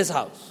doctors in this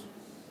house.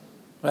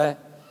 Right?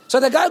 So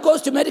the guy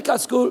goes to medical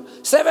school,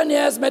 7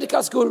 years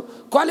medical school,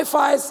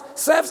 qualifies,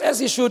 serves as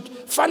he should,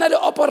 finally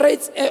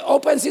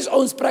opens his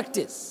own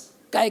practice.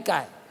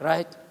 Kai,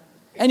 right?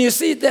 And you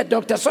see that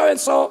Dr.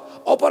 So-and-so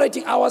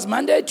operating hours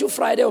Monday to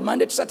Friday or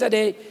Monday to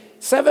Saturday,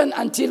 7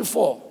 until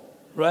 4,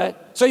 right?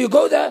 So you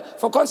go there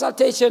for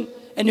consultation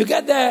and you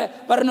get there,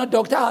 but no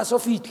doctor has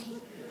of it.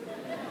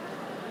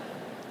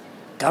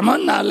 Come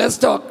on now, let's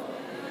talk.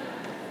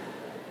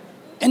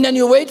 And then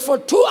you wait for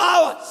 2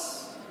 hours.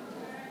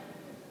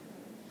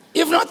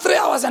 If not 3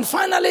 hours, and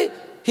finally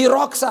he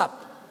rocks up.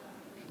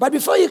 But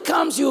before he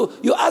comes, you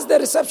ask the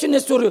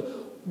receptionist to,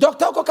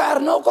 Dr.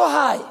 Kokar, no go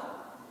high.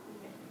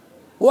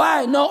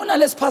 Why? No,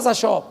 let's pass a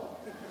shop.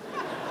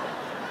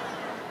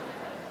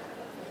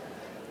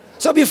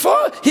 So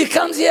before he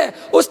comes here,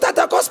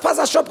 Ustata goes pass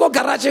a shop, go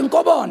garage and go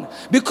on.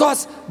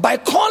 Because by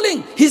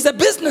calling, he's a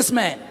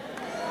businessman.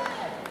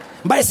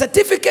 By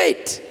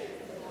certificate,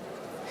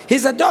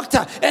 he's a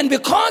doctor. And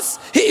because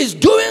he is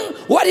doing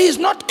what he is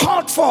not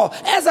called for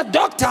as a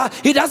doctor,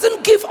 he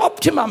doesn't give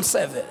optimum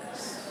service.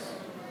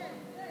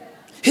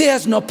 He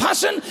has no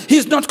passion.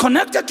 He's not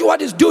connected to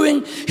what he's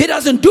doing. He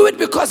doesn't do it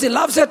because he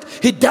loves it.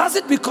 He does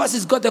it because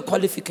he's got the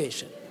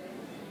qualification.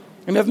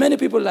 And we have many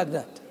people like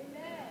that.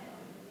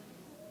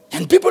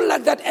 And people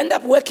like that end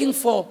up working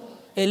for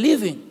a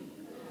living.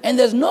 And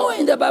there's nowhere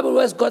in the Bible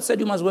where God said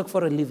you must work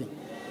for a living.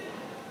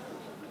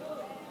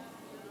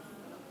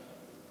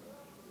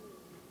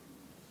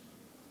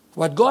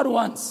 What God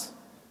wants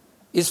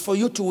is for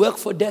you to work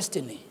for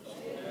destiny.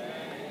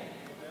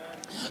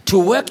 To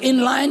work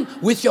in line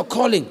with your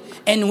calling.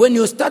 And when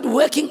you start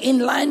working in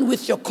line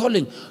with your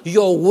calling,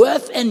 your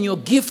worth and your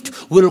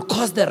gift will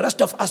cause the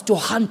rest of us to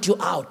hunt you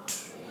out.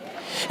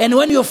 And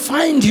when you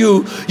find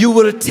you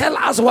will tell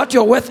us what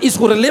your worth is.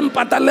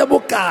 But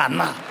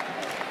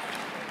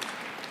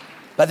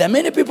there are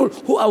many people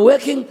who are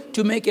working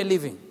to make a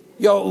living.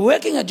 You're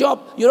working a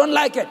job, you don't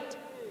like it.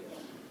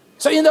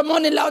 So in the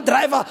morning, loud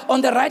driver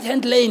on the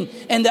right-hand lane,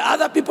 and the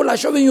other people are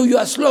showing you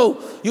are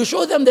slow. You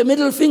show them the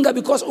middle finger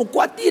because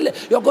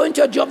you're going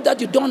to a job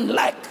that you don't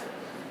like.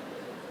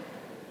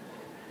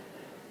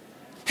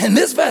 And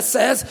this verse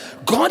says,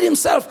 God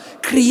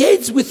himself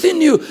creates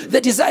within you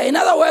the desire. In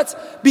other words,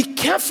 be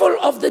careful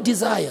of the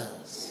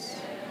desires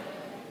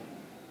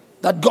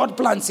that God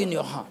plants in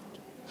your heart.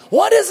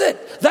 What is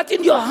it that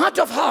in your heart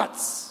of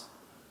hearts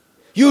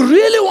you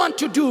really want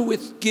to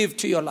give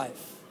to your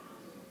life?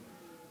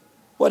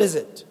 What is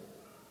it?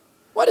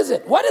 What is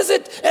it? What is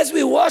it as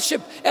we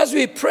worship, as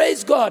we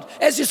praise God,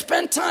 as you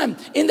spend time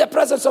in the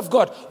presence of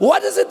God?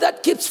 What is it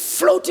that keeps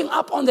floating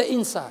up on the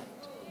inside?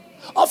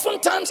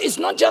 Oftentimes, it's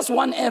not just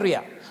one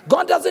area.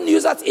 God doesn't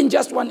use us in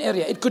just one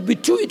area. It could be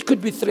 2, it could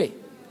be 3.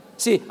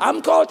 See,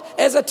 I'm called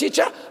as a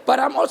teacher, but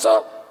I'm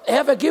also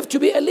have a gift to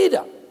be a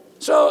leader.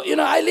 So,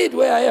 I lead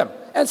where I am.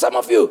 And some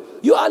of you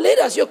are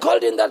leaders. You're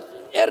called in that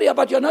area,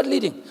 but you're not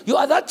leading. You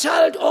are that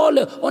child all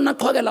on a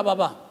kwagela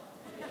baba.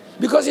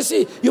 Because you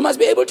see, you must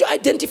be able to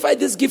identify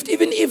this gift,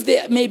 even if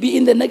they may be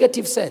in the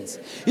negative sense.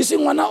 You see,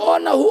 Mwana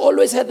Ona, who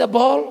always had the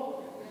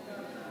ball.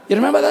 You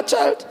remember that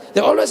child?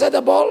 They always had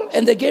the ball,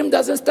 and the game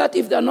doesn't start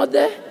if they're not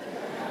there.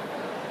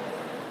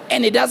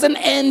 And it doesn't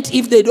end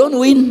if they don't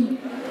win.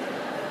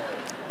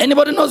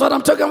 Anybody knows what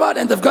I'm talking about?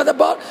 And they've got the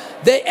ball.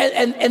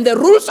 And the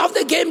rules of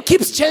the game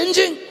keeps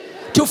changing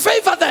to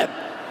favor them.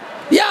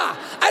 Yeah.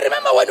 I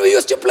remember when we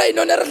used to play,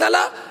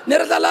 Neradala,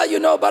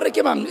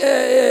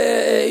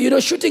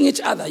 shooting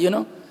each other,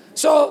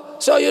 So,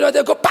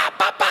 they go, pa,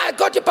 I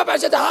got you, papa. I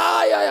said,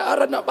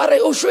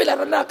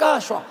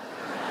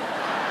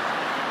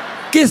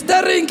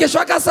 Kistering,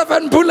 Kishwaka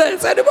 7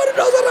 bullets. Anybody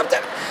knows what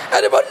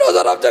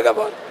I'm talking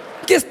about?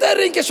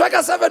 Kistering,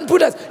 Kishwaka 7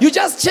 bullets. You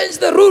just change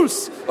the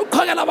rules.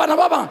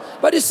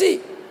 But you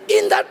see,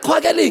 in that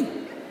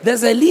quaggling,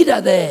 there's a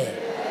leader there.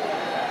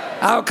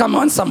 Oh, come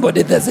on,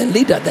 somebody, there's a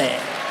leader there.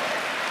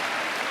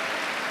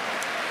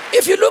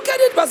 If you look at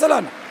it,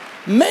 Barcelona,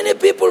 many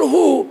people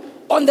who,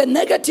 on the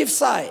negative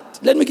side,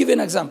 let me give you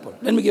an example.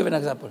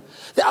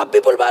 There are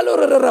people who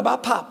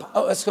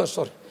are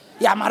sorry.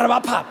 Yeah,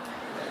 marabapap.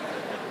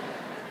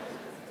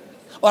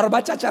 Or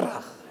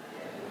bachacharach.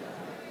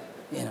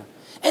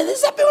 And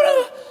these are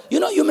people,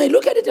 you may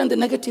look at it on the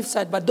negative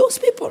side, but those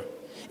people,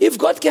 if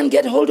God can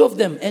get hold of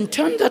them and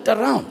turn that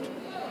around,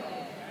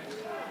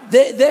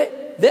 they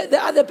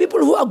are the people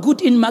who are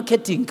good in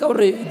marketing.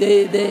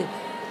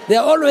 They're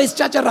always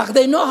chacharach.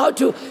 They know how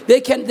to, they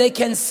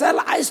can sell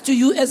ice to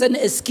you as an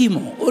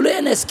Eskimo. Only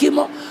an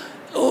Eskimo,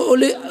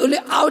 only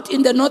out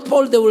in the North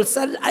Pole, they will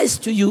sell ice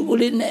to you,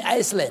 only in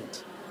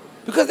Iceland.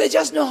 Because they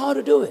just know how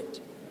to do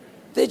it.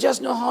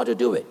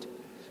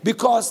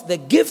 Because the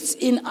gifts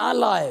in our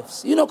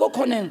lives, there's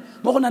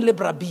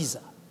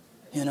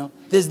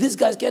these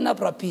guys can have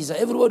prapiza.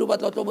 Everybody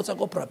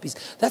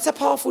prapiza. That's a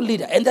powerful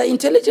leader. And they're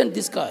intelligent,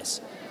 these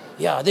guys.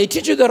 Yeah, they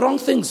teach you the wrong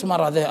things,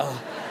 Mara. They are,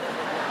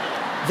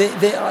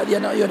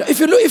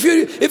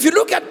 If you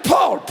look at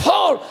Paul,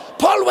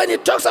 when he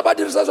talks about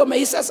the results of me,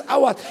 he says,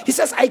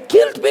 I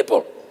killed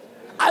people.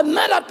 I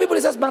murdered people.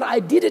 He says, but I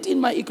did it in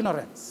my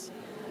ignorance.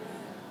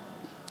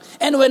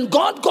 And when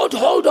God got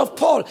hold of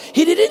Paul,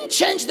 he didn't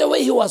change the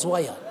way he was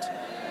wired.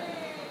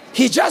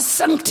 He just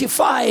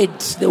sanctified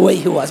the way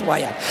he was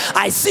wired.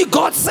 I see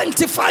God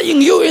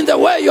sanctifying you in the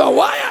way you're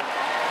wired.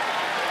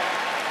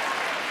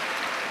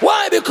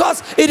 Why?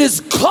 Because it is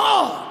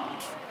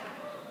God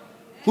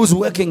who's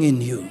working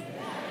in you.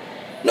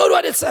 Note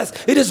what it says.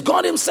 It is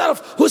God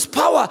himself whose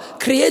power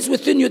creates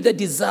within you the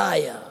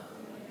desire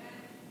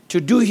to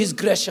do his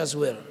gracious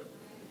will.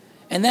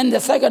 And then the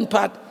second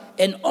part,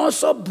 and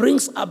also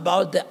brings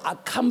about the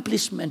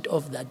accomplishment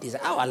of that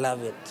desire. Oh, I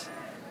love it.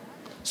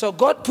 So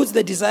God puts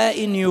the desire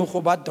in you,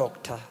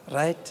 doctor,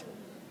 right?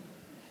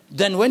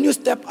 Then when you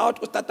step out,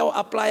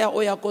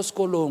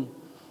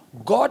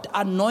 God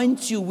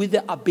anoints you with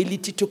the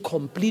ability to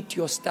complete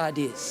your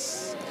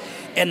studies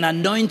and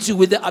anoints you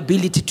with the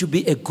ability to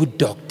be a good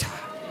doctor.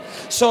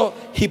 So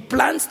he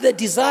plants the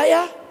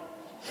desire,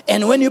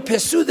 and when you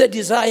pursue the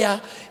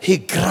desire, he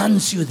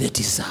grants you the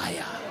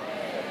desire.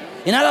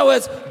 In other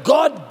words,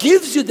 God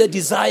gives you the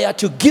desire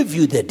to give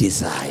you the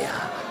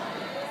desire.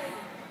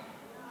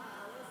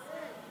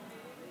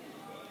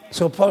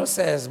 So Paul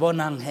says,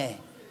 Bonanghe,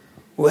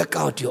 work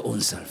out your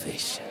own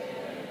salvation.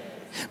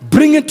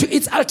 Bring it to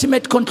its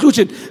ultimate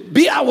conclusion.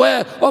 Be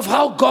aware of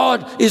how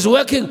God is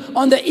working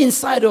on the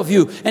inside of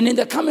you. And in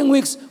the coming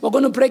weeks, we're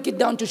going to break it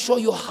down to show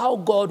you how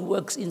God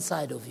works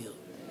inside of you.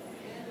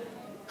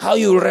 How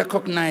you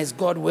recognize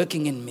God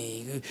working in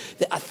me.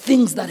 There are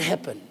things that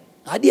happen.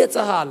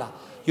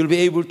 You'll be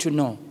able to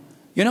know.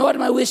 You know what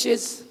my wish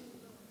is?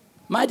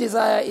 My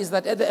desire is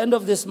that at the end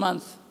of this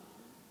month,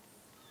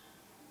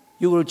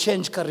 you will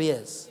change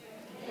careers.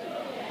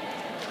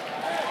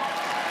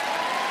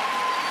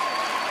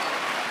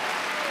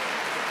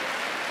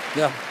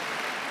 Yeah.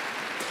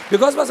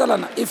 Because,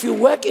 Basalana, if you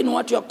work in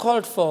what you're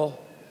called for,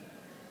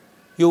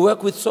 you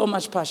work with so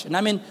much passion.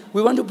 I mean,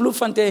 we went to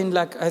Bloemfontein,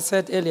 like I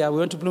said earlier,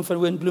 we're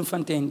in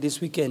Bloemfontein this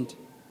weekend.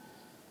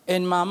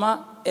 And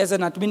Mama, as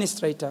an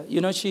administrator,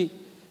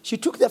 she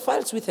took the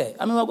files with her.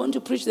 I mean, we're going to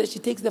preach there. She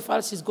takes the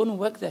files. She's going to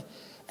work there.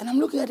 And I'm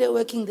looking at her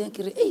working there.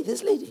 Hey,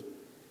 this lady.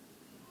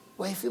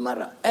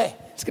 Hey,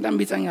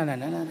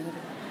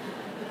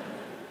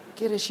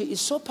 she is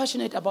so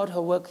passionate about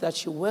her work that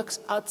she works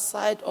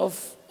outside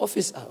of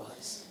office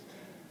hours.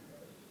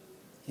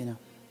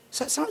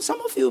 So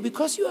some of you,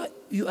 because you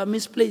are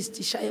misplaced,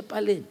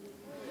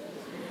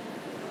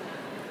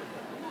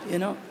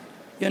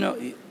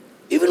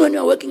 even when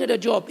you're working at a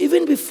job,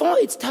 even before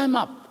it's time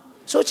up,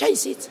 so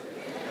chase it.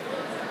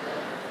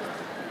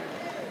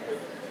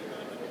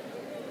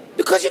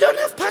 Because you don't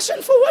have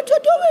passion for what you're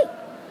doing.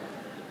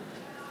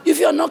 If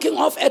you're knocking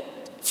off at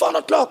 4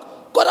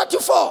 o'clock, go to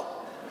 4.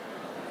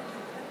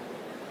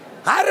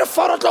 Hire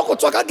 4 o'clock, go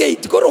to a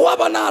gate, go to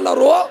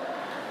Wabanala,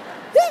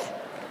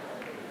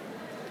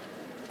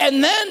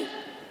 And then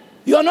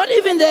you're not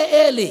even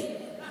there early.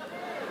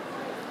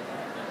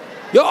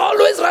 You're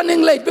always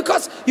running late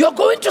because you're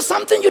going to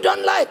something you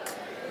don't like.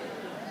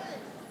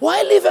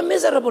 Why live a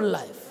miserable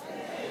life?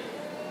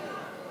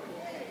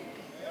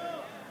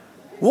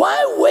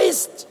 Why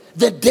waste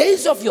the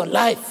days of your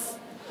life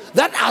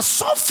that are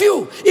so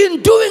few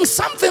in doing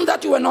something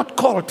that you were not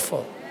called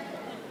for?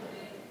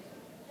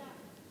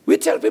 We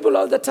tell people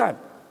all the time,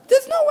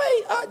 there's no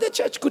way the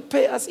church could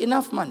pay us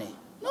enough money.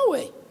 No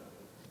way.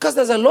 Because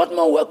there's a lot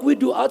more work we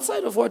do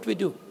outside of what we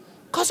do.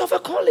 Because of a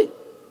calling.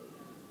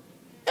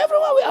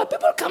 Everywhere we are,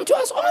 people come to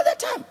us all the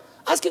time,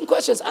 asking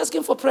questions,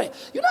 asking for prayer.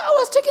 I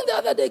was taking the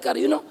other day,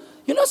 Kari,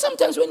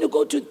 sometimes when you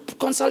go to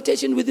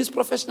consultation with these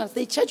professionals,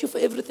 they charge you for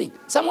everything.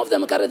 Some of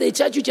them, Kari, they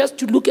charge you just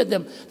to look at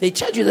them. They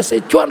charge you, they say,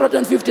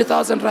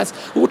 250,000 rands.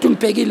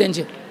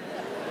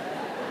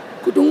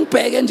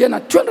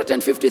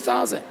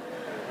 250,000.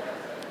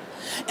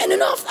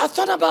 And I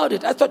thought about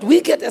it. I thought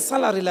we get a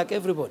salary like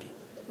everybody.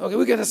 Okay,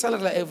 we get a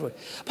salary like everybody.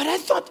 But I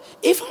thought,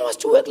 if I was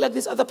to work like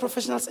these other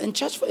professionals and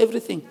charge for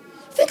everything,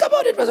 think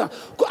about it, brother.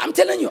 I'm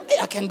telling you,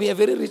 I can be a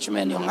very rich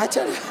man, young. I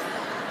tell you.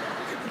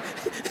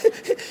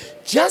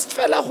 Just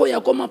fella hoya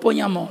koma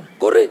ponya mall.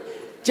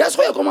 Just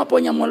hoya koma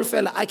ponya mall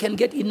fella, I can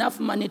get enough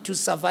money to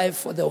survive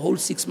for the whole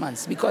 6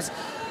 months. Because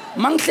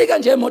manglika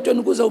nje moto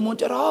nukuza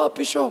umuntu,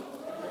 Bishop.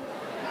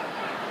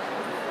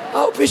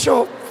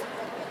 Bishop.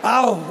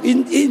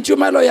 In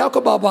Chumalo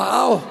yako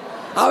baba.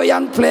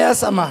 Young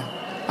players, man.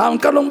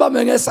 Kalumba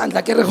menge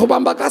sandla, kere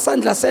hubamba ka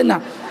sandla sena.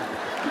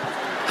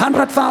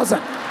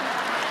 100,000.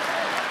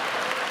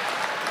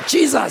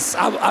 Jesus,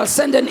 I'll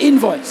send an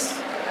invoice.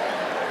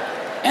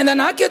 And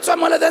then I get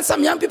someone, and then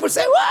some young people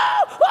say,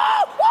 whoa,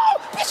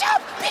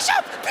 Bishop,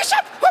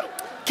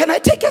 can I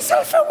take a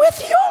selfie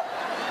with you?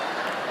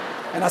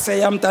 And I say,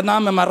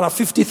 Yamtaname mara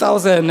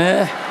 50,000.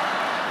 And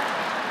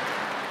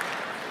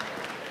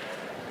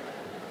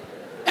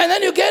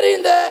then you get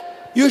in there,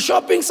 you're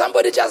shopping,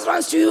 somebody just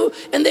runs to you,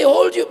 and they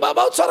hold you.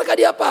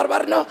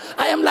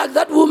 I am like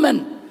that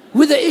woman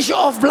with the issue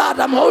of blood.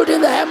 I'm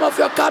holding the hem of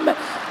your garment.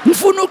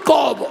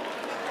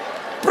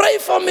 Pray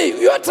for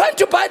me. You are trying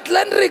to buy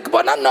Glenrick,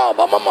 but no,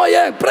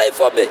 pray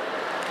for me.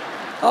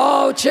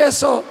 Oh,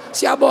 Cheso,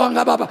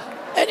 Siabohanga Baba.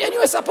 And you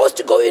were supposed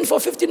to go in for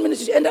 15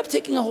 minutes. You end up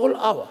taking a whole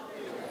hour.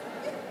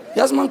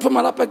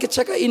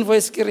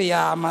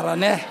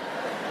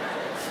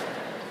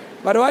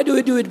 But why do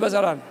we do it,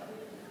 Bazaran?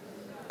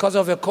 Because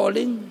of a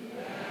calling?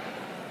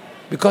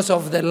 Because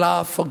of the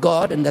love for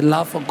God and the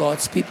love for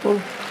God's people?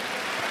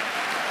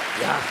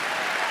 Yeah.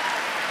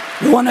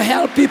 We want to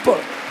help people.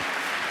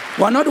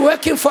 We're not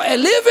working for a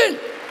living.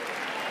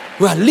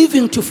 We are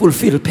living to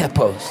fulfill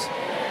purpose.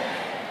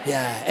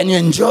 Yeah, and you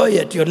enjoy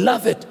it, you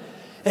love it,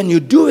 and you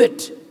do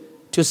it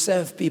to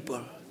serve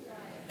people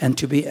and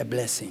to be a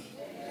blessing.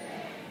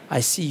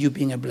 I see you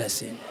being a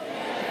blessing.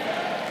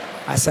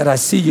 I said, I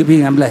see you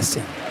being a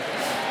blessing.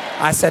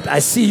 I said, I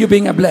see you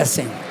being a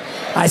blessing.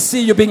 I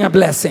see you being a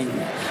blessing.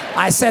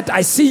 I said,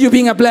 I see you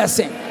being a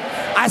blessing.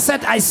 I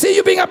said, I see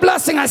you being a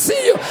blessing. I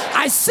see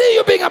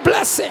you being a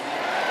blessing.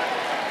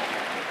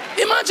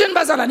 Imagine,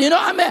 Bazalan,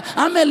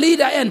 I'm a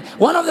leader, and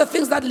one of the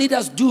things that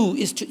leaders do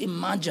is to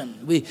imagine.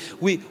 We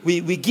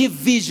give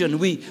vision.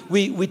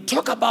 We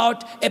talk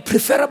about a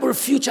preferable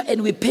future,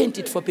 and we paint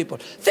it for people.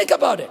 Think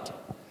about it.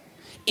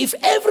 If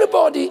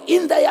everybody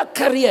in their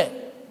career,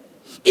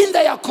 in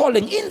their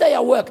calling, in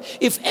their work,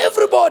 if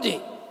everybody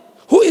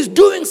who is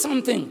doing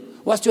something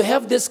was to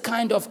have this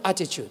kind of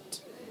attitude,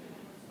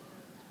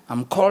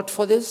 I'm called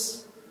for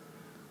this,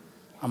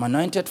 I'm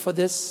anointed for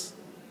this,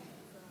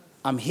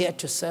 I'm here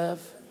to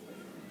serve,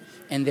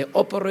 and they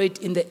operate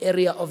in the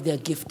area of their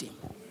gifting.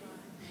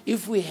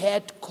 If we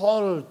had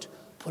called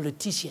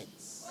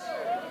politicians,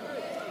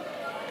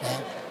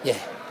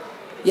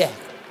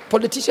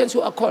 politicians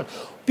who are called,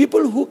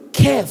 people who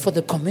care for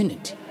the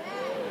community,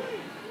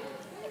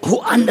 who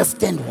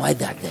understand why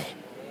they're there.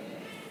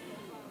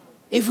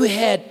 If we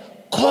had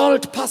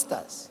called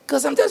pastors,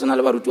 because sometimes when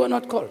are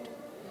not called.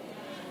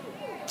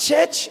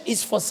 Church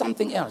is for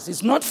something else.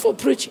 It's not for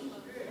preaching.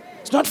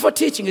 It's not for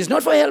teaching. It's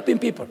not for helping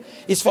people.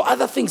 It's for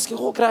other things.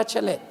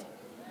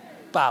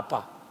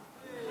 Papa.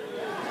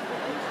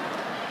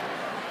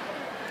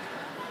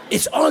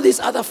 It's all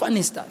this other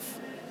funny stuff.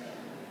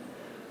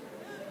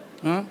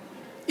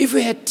 If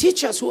we had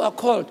teachers who are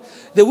called,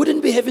 they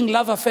wouldn't be having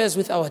love affairs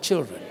with our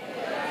children.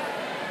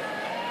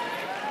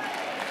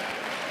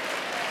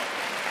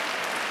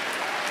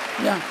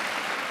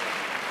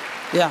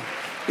 Yeah.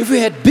 If we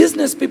had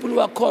business people who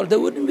are called, they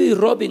wouldn't be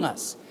robbing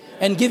us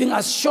and giving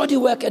us shoddy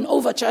work and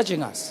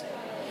overcharging us,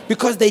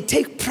 because they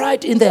take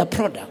pride in their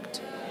product.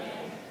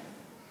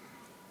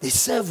 They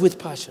serve with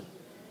passion.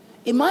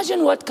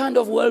 Imagine what kind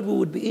of world we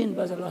would be in,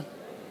 Bazalwan,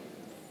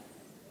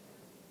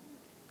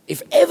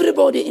 if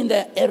everybody in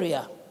their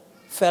area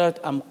felt,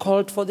 I'm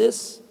called for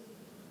this,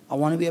 I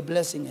want to be a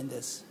blessing in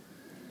this,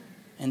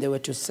 and they were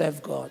to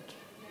serve God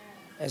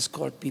as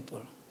called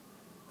people.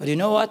 But you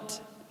know what?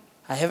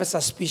 I have a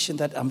suspicion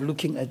that I'm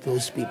looking at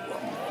those people.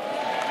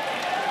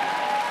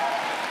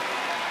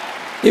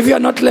 If you are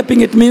not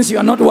clapping, it means you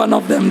are not one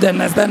of them.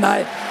 Then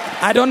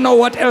I don't know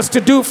what else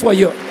to do for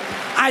you.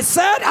 I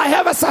said I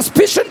have a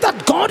suspicion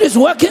that God is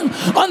working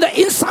on the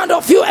inside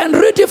of you and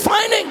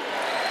redefining.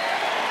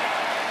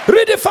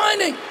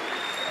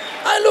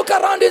 I look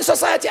around in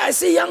society, I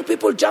see young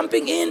people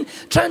jumping in,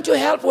 trying to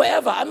help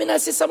wherever. I mean, I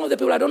see some of the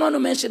people, I don't want to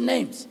mention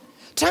names,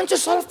 trying to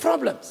solve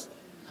problems.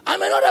 I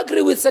may not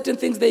agree with certain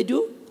things they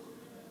do.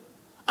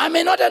 I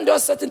may not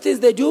endorse certain things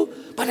they do,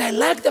 but I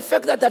like the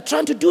fact that they're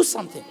trying to do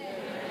something.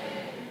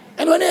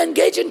 And when I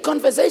engage in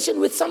conversation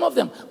with some of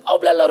them, oh,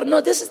 blah, blah,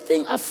 no, this is the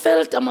thing, I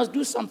felt I must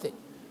do something.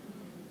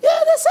 Yeah,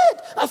 that's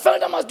it. I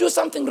felt I must do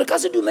something.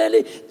 Because do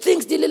merely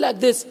things daily like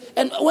this.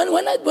 And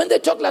when they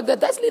talk like that,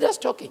 that's leaders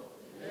talking.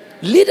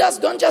 Leaders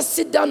don't just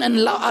sit down and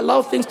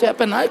allow things to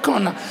happen.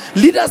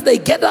 Leaders, they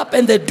get up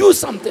and they do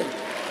something.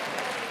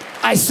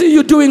 I see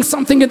you doing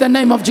something in the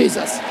name of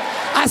Jesus.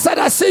 I said,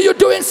 I see you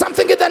doing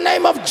something in the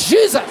name of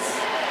Jesus.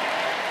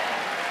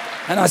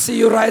 And I see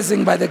you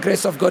rising by the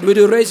grace of God. Will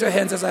you raise your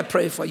hands as I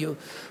pray for you?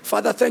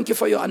 Father, thank you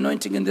for your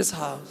anointing in this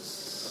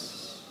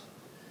house.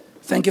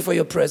 Thank you for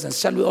your presence.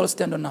 Shall we all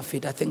stand on our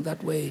feet? I think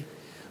that way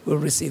we'll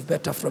receive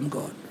better from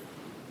God.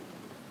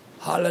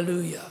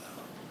 Hallelujah.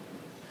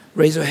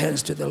 Raise your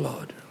hands to the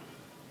Lord.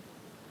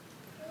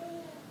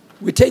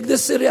 We take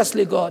this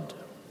seriously, God.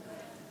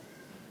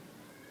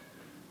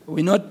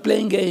 We're not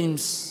playing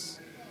games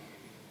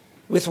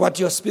with what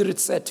your Spirit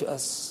said to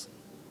us.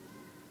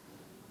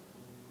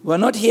 We're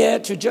not here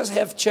to just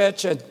have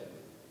church and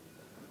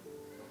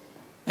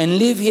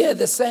live here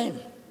the same.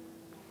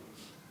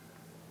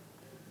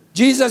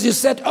 Jesus, you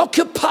said,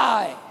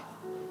 occupy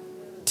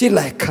till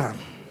I come.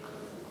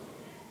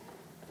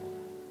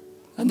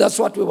 And that's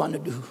what we want to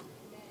do.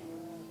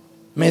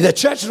 May the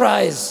church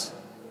rise.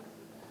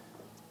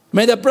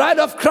 May the bride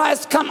of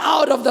Christ come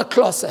out of the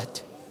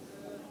closet.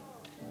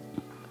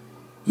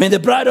 May the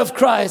bride of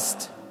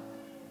Christ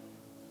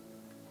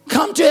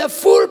come to her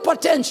full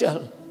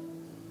potential.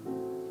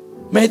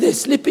 May the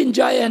sleeping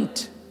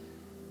giant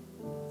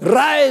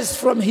rise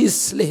from his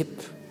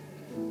sleep.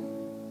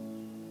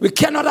 We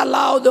cannot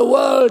allow the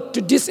world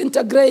to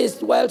disintegrate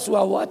whilst we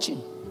are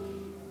watching.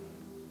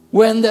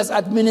 When there's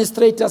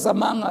administrators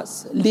among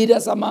us,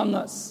 leaders among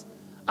us,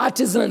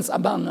 artisans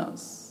among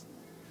us,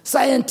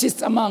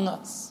 scientists among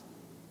us,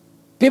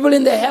 people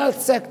in the health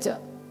sector,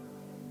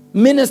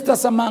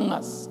 ministers among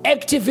us,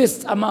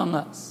 activists among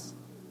us,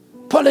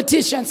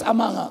 politicians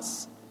among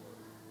us.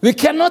 We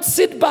cannot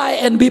sit by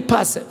and be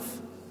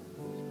passive.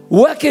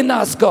 Work in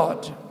us,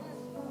 God.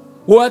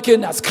 Work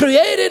in us.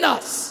 Create in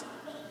us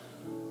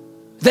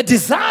the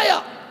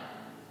desire,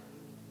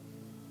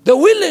 the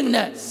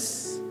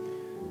willingness,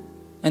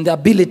 and the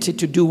ability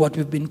to do what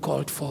we've been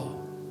called for.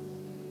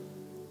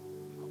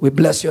 We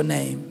bless your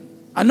name.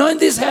 Anoint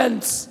these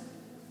hands,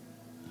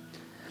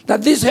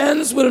 that these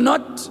hands will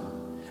not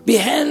be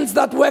hands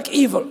that work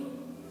evil,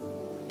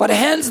 but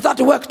hands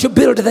that work to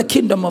build the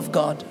kingdom of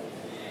God.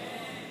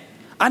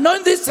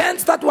 Anoint these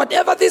hands that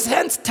whatever these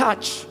hands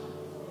touch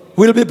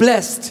will be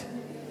blessed.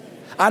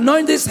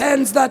 Anoint these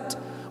hands that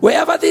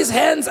wherever these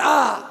hands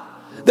are,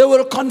 they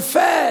will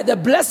confer the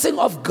blessing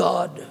of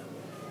God.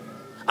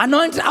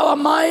 Anoint our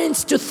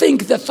minds to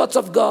think the thoughts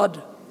of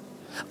God.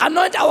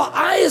 Anoint our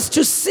eyes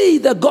to see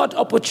the God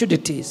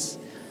opportunities.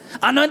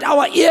 Anoint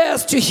our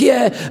ears to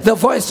hear the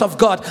voice of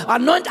God.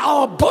 Anoint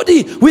our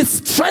body with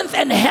strength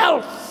and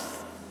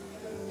health,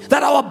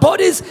 that our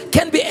bodies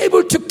can be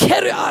able to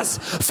carry us,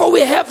 for we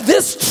have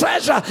this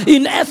treasure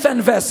in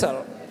earthen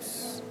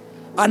vessels.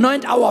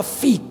 Anoint our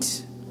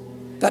feet,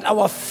 that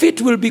our feet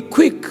will be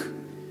quick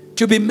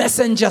to be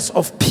messengers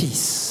of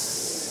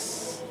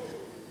peace.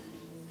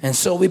 And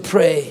so we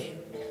pray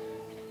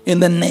in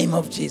the name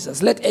of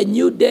Jesus. Let a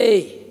new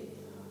day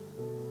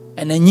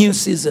and a new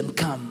season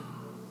come.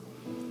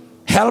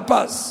 Help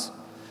us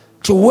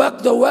to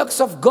work the works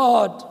of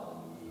God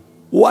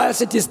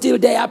whilst it is still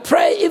day. I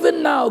pray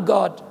even now,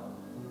 God,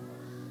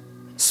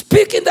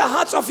 speak in the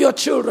hearts of your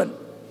children.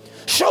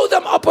 Show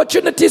them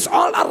opportunities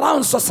all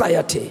around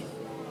society.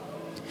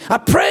 I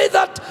pray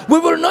that we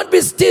will not be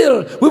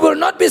still, we will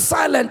not be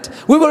silent,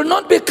 we will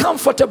not be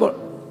comfortable.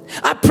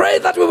 I pray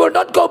that we will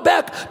not go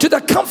back to the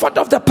comfort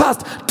of the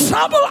past.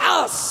 Trouble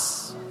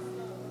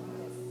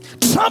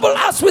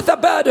us with a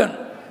burden.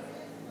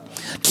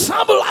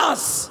 Trouble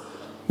us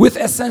with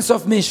a sense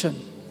of mission,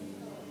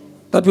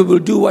 that we will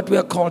do what we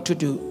are called to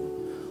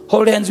do.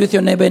 Hold hands with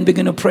your neighbor and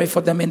begin to pray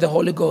for them in the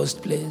Holy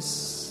Ghost,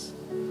 please.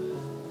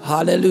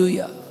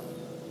 Hallelujah.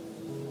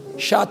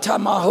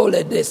 Shatama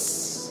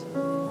holedes.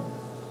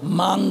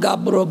 Manga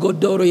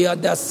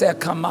brogodoria da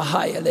seka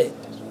mahayele.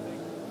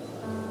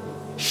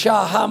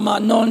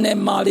 Shahama none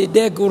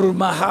malidegur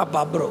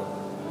mahaba bro.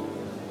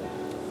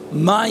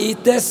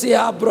 Maitesi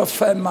abro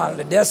femal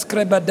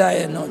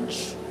descrebadae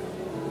nonch.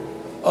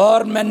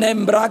 Or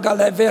menem braga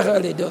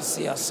levereli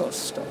dosia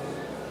sosto.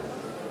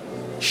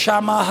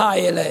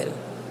 Shamahayele.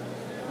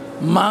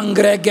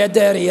 Mangre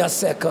gederia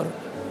sekor.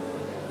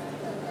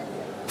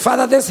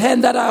 Father, this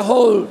hand that I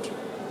hold,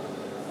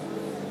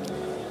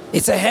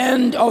 it's a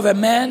hand of a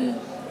man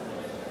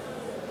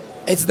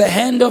It's the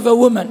hand of a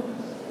woman.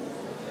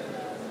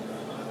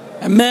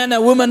 A man,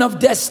 a woman of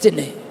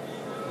destiny.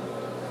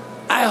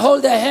 I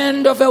hold the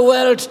hand of a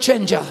world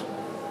changer.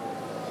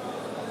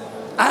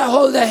 I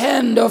hold the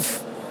hand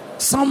of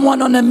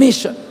someone on a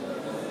mission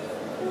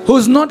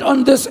who's not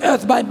on this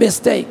earth by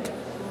mistake.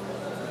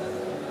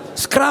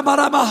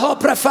 Skrabarabaho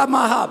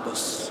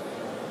prefamahabus.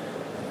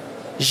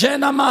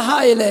 Jena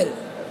mahailel.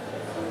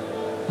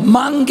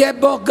 Mange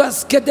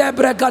bogas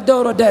kedebre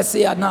gadoro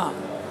desiana.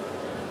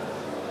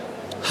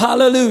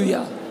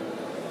 Hallelujah.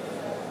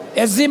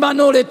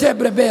 Ezimanole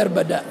tebre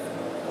berbada.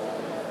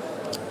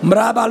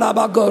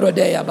 Mrabalaba goro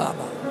deya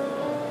baba.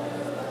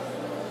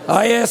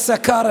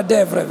 Ayesakara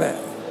devreve.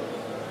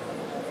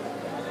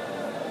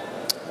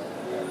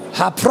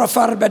 Ha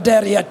profar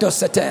bederia to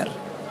seter.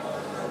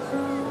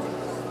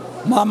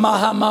 Mama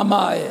ha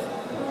mamae.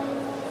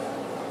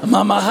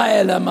 Mama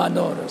haela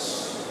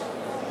manoros.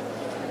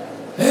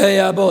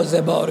 Eya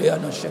boze boria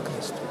no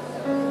shekristo.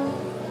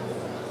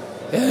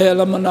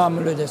 Eya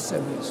manamule de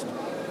sevisto.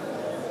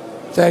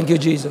 Thank you,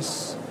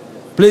 Jesus.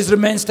 Please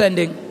remain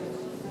standing.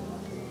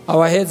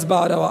 Our heads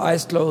bowed, our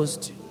eyes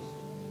closed.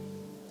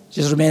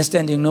 Just remain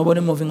standing.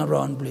 Nobody moving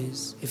around,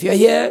 please. If you're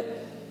here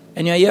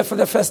and you're here for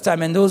the first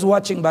time, and those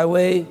watching by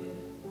way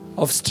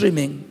of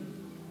streaming,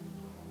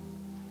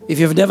 if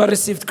you've never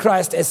received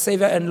Christ as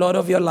Savior and Lord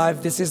of your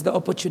life, this is the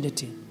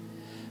opportunity.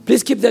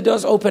 Please keep the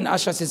doors open,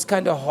 ushers. It's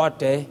kind of hot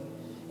there.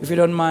 If you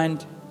don't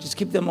mind, just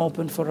keep them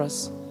open for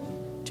us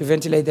to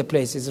ventilate the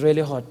place. It's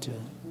really hot too.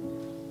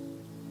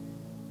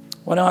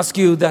 I want to ask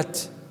you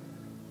that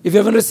if you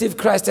haven't received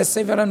Christ as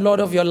Savior and Lord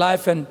of your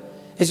life, and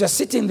as you're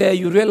sitting there,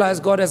 you realize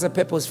God has a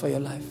purpose for your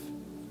life.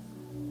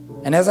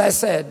 And as I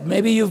said,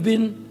 maybe you've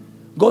been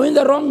going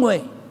the wrong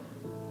way.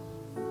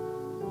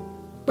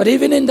 But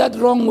even in that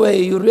wrong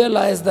way, you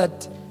realize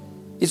that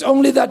it's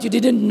only that you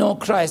didn't know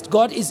Christ.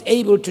 God is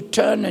able to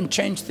turn and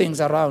change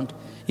things around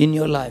in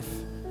your life.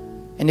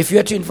 And if you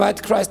are to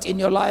invite Christ in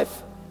your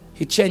life,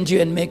 He'll change you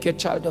and make you a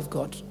child of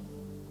God.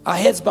 Our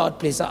heads bowed,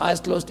 please. Our eyes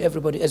closed,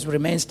 everybody, as we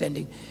remain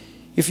standing.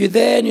 If you're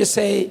there and you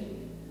say,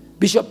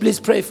 Bishop, please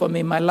pray for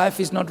me. My life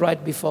is not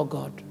right before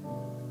God.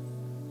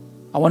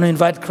 I want to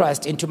invite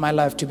Christ into my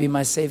life to be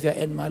my Savior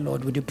and my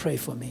Lord. Would you pray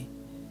for me?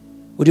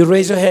 Would you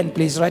raise your hand,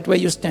 please, right where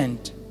you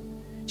stand?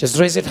 Just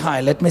raise it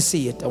high. Let me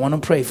see it. I want to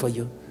pray for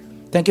you.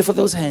 Thank you for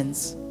those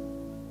hands.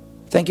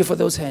 Thank you for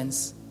those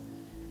hands.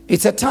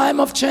 It's a time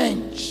of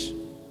change.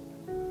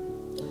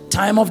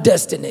 Time of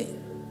destiny.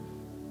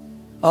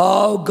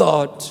 Oh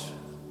God.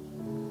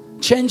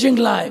 Changing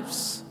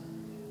lives.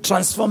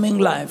 Transforming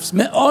lives.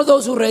 May all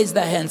those who raise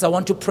their hands, I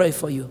want to pray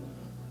for you.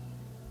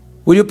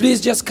 Will you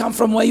please just come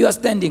from where you are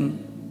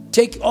standing?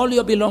 Take all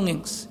your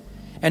belongings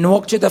and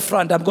walk to the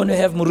front. I'm going to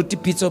have Muruti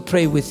Pizzo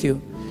pray with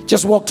you.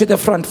 Just walk to the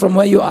front from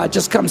where you are.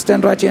 Just come,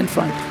 stand right here in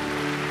front.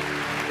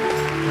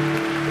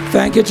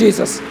 Thank you,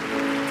 Jesus.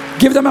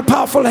 Give them a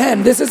powerful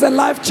hand. This is a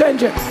life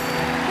changer.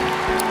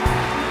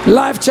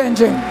 Life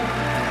changing.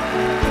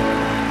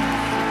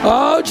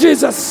 Oh,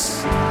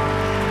 Jesus.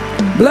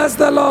 Bless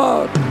the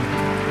Lord.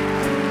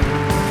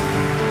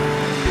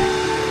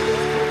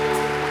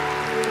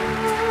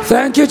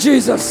 Thank you,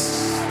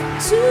 Jesus.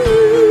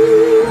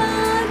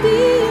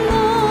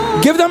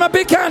 Give them a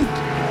big hand.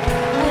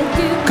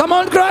 Come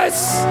on,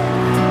 Grace.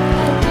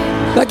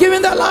 They're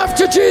giving their life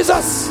to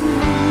Jesus.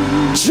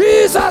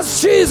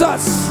 Jesus,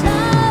 Jesus.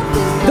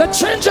 The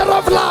changer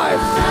of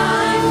life.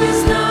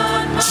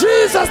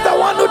 Jesus, the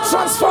one who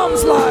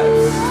transforms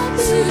lives.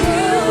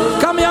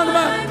 Come, young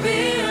man.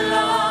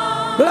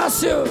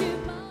 Bless you.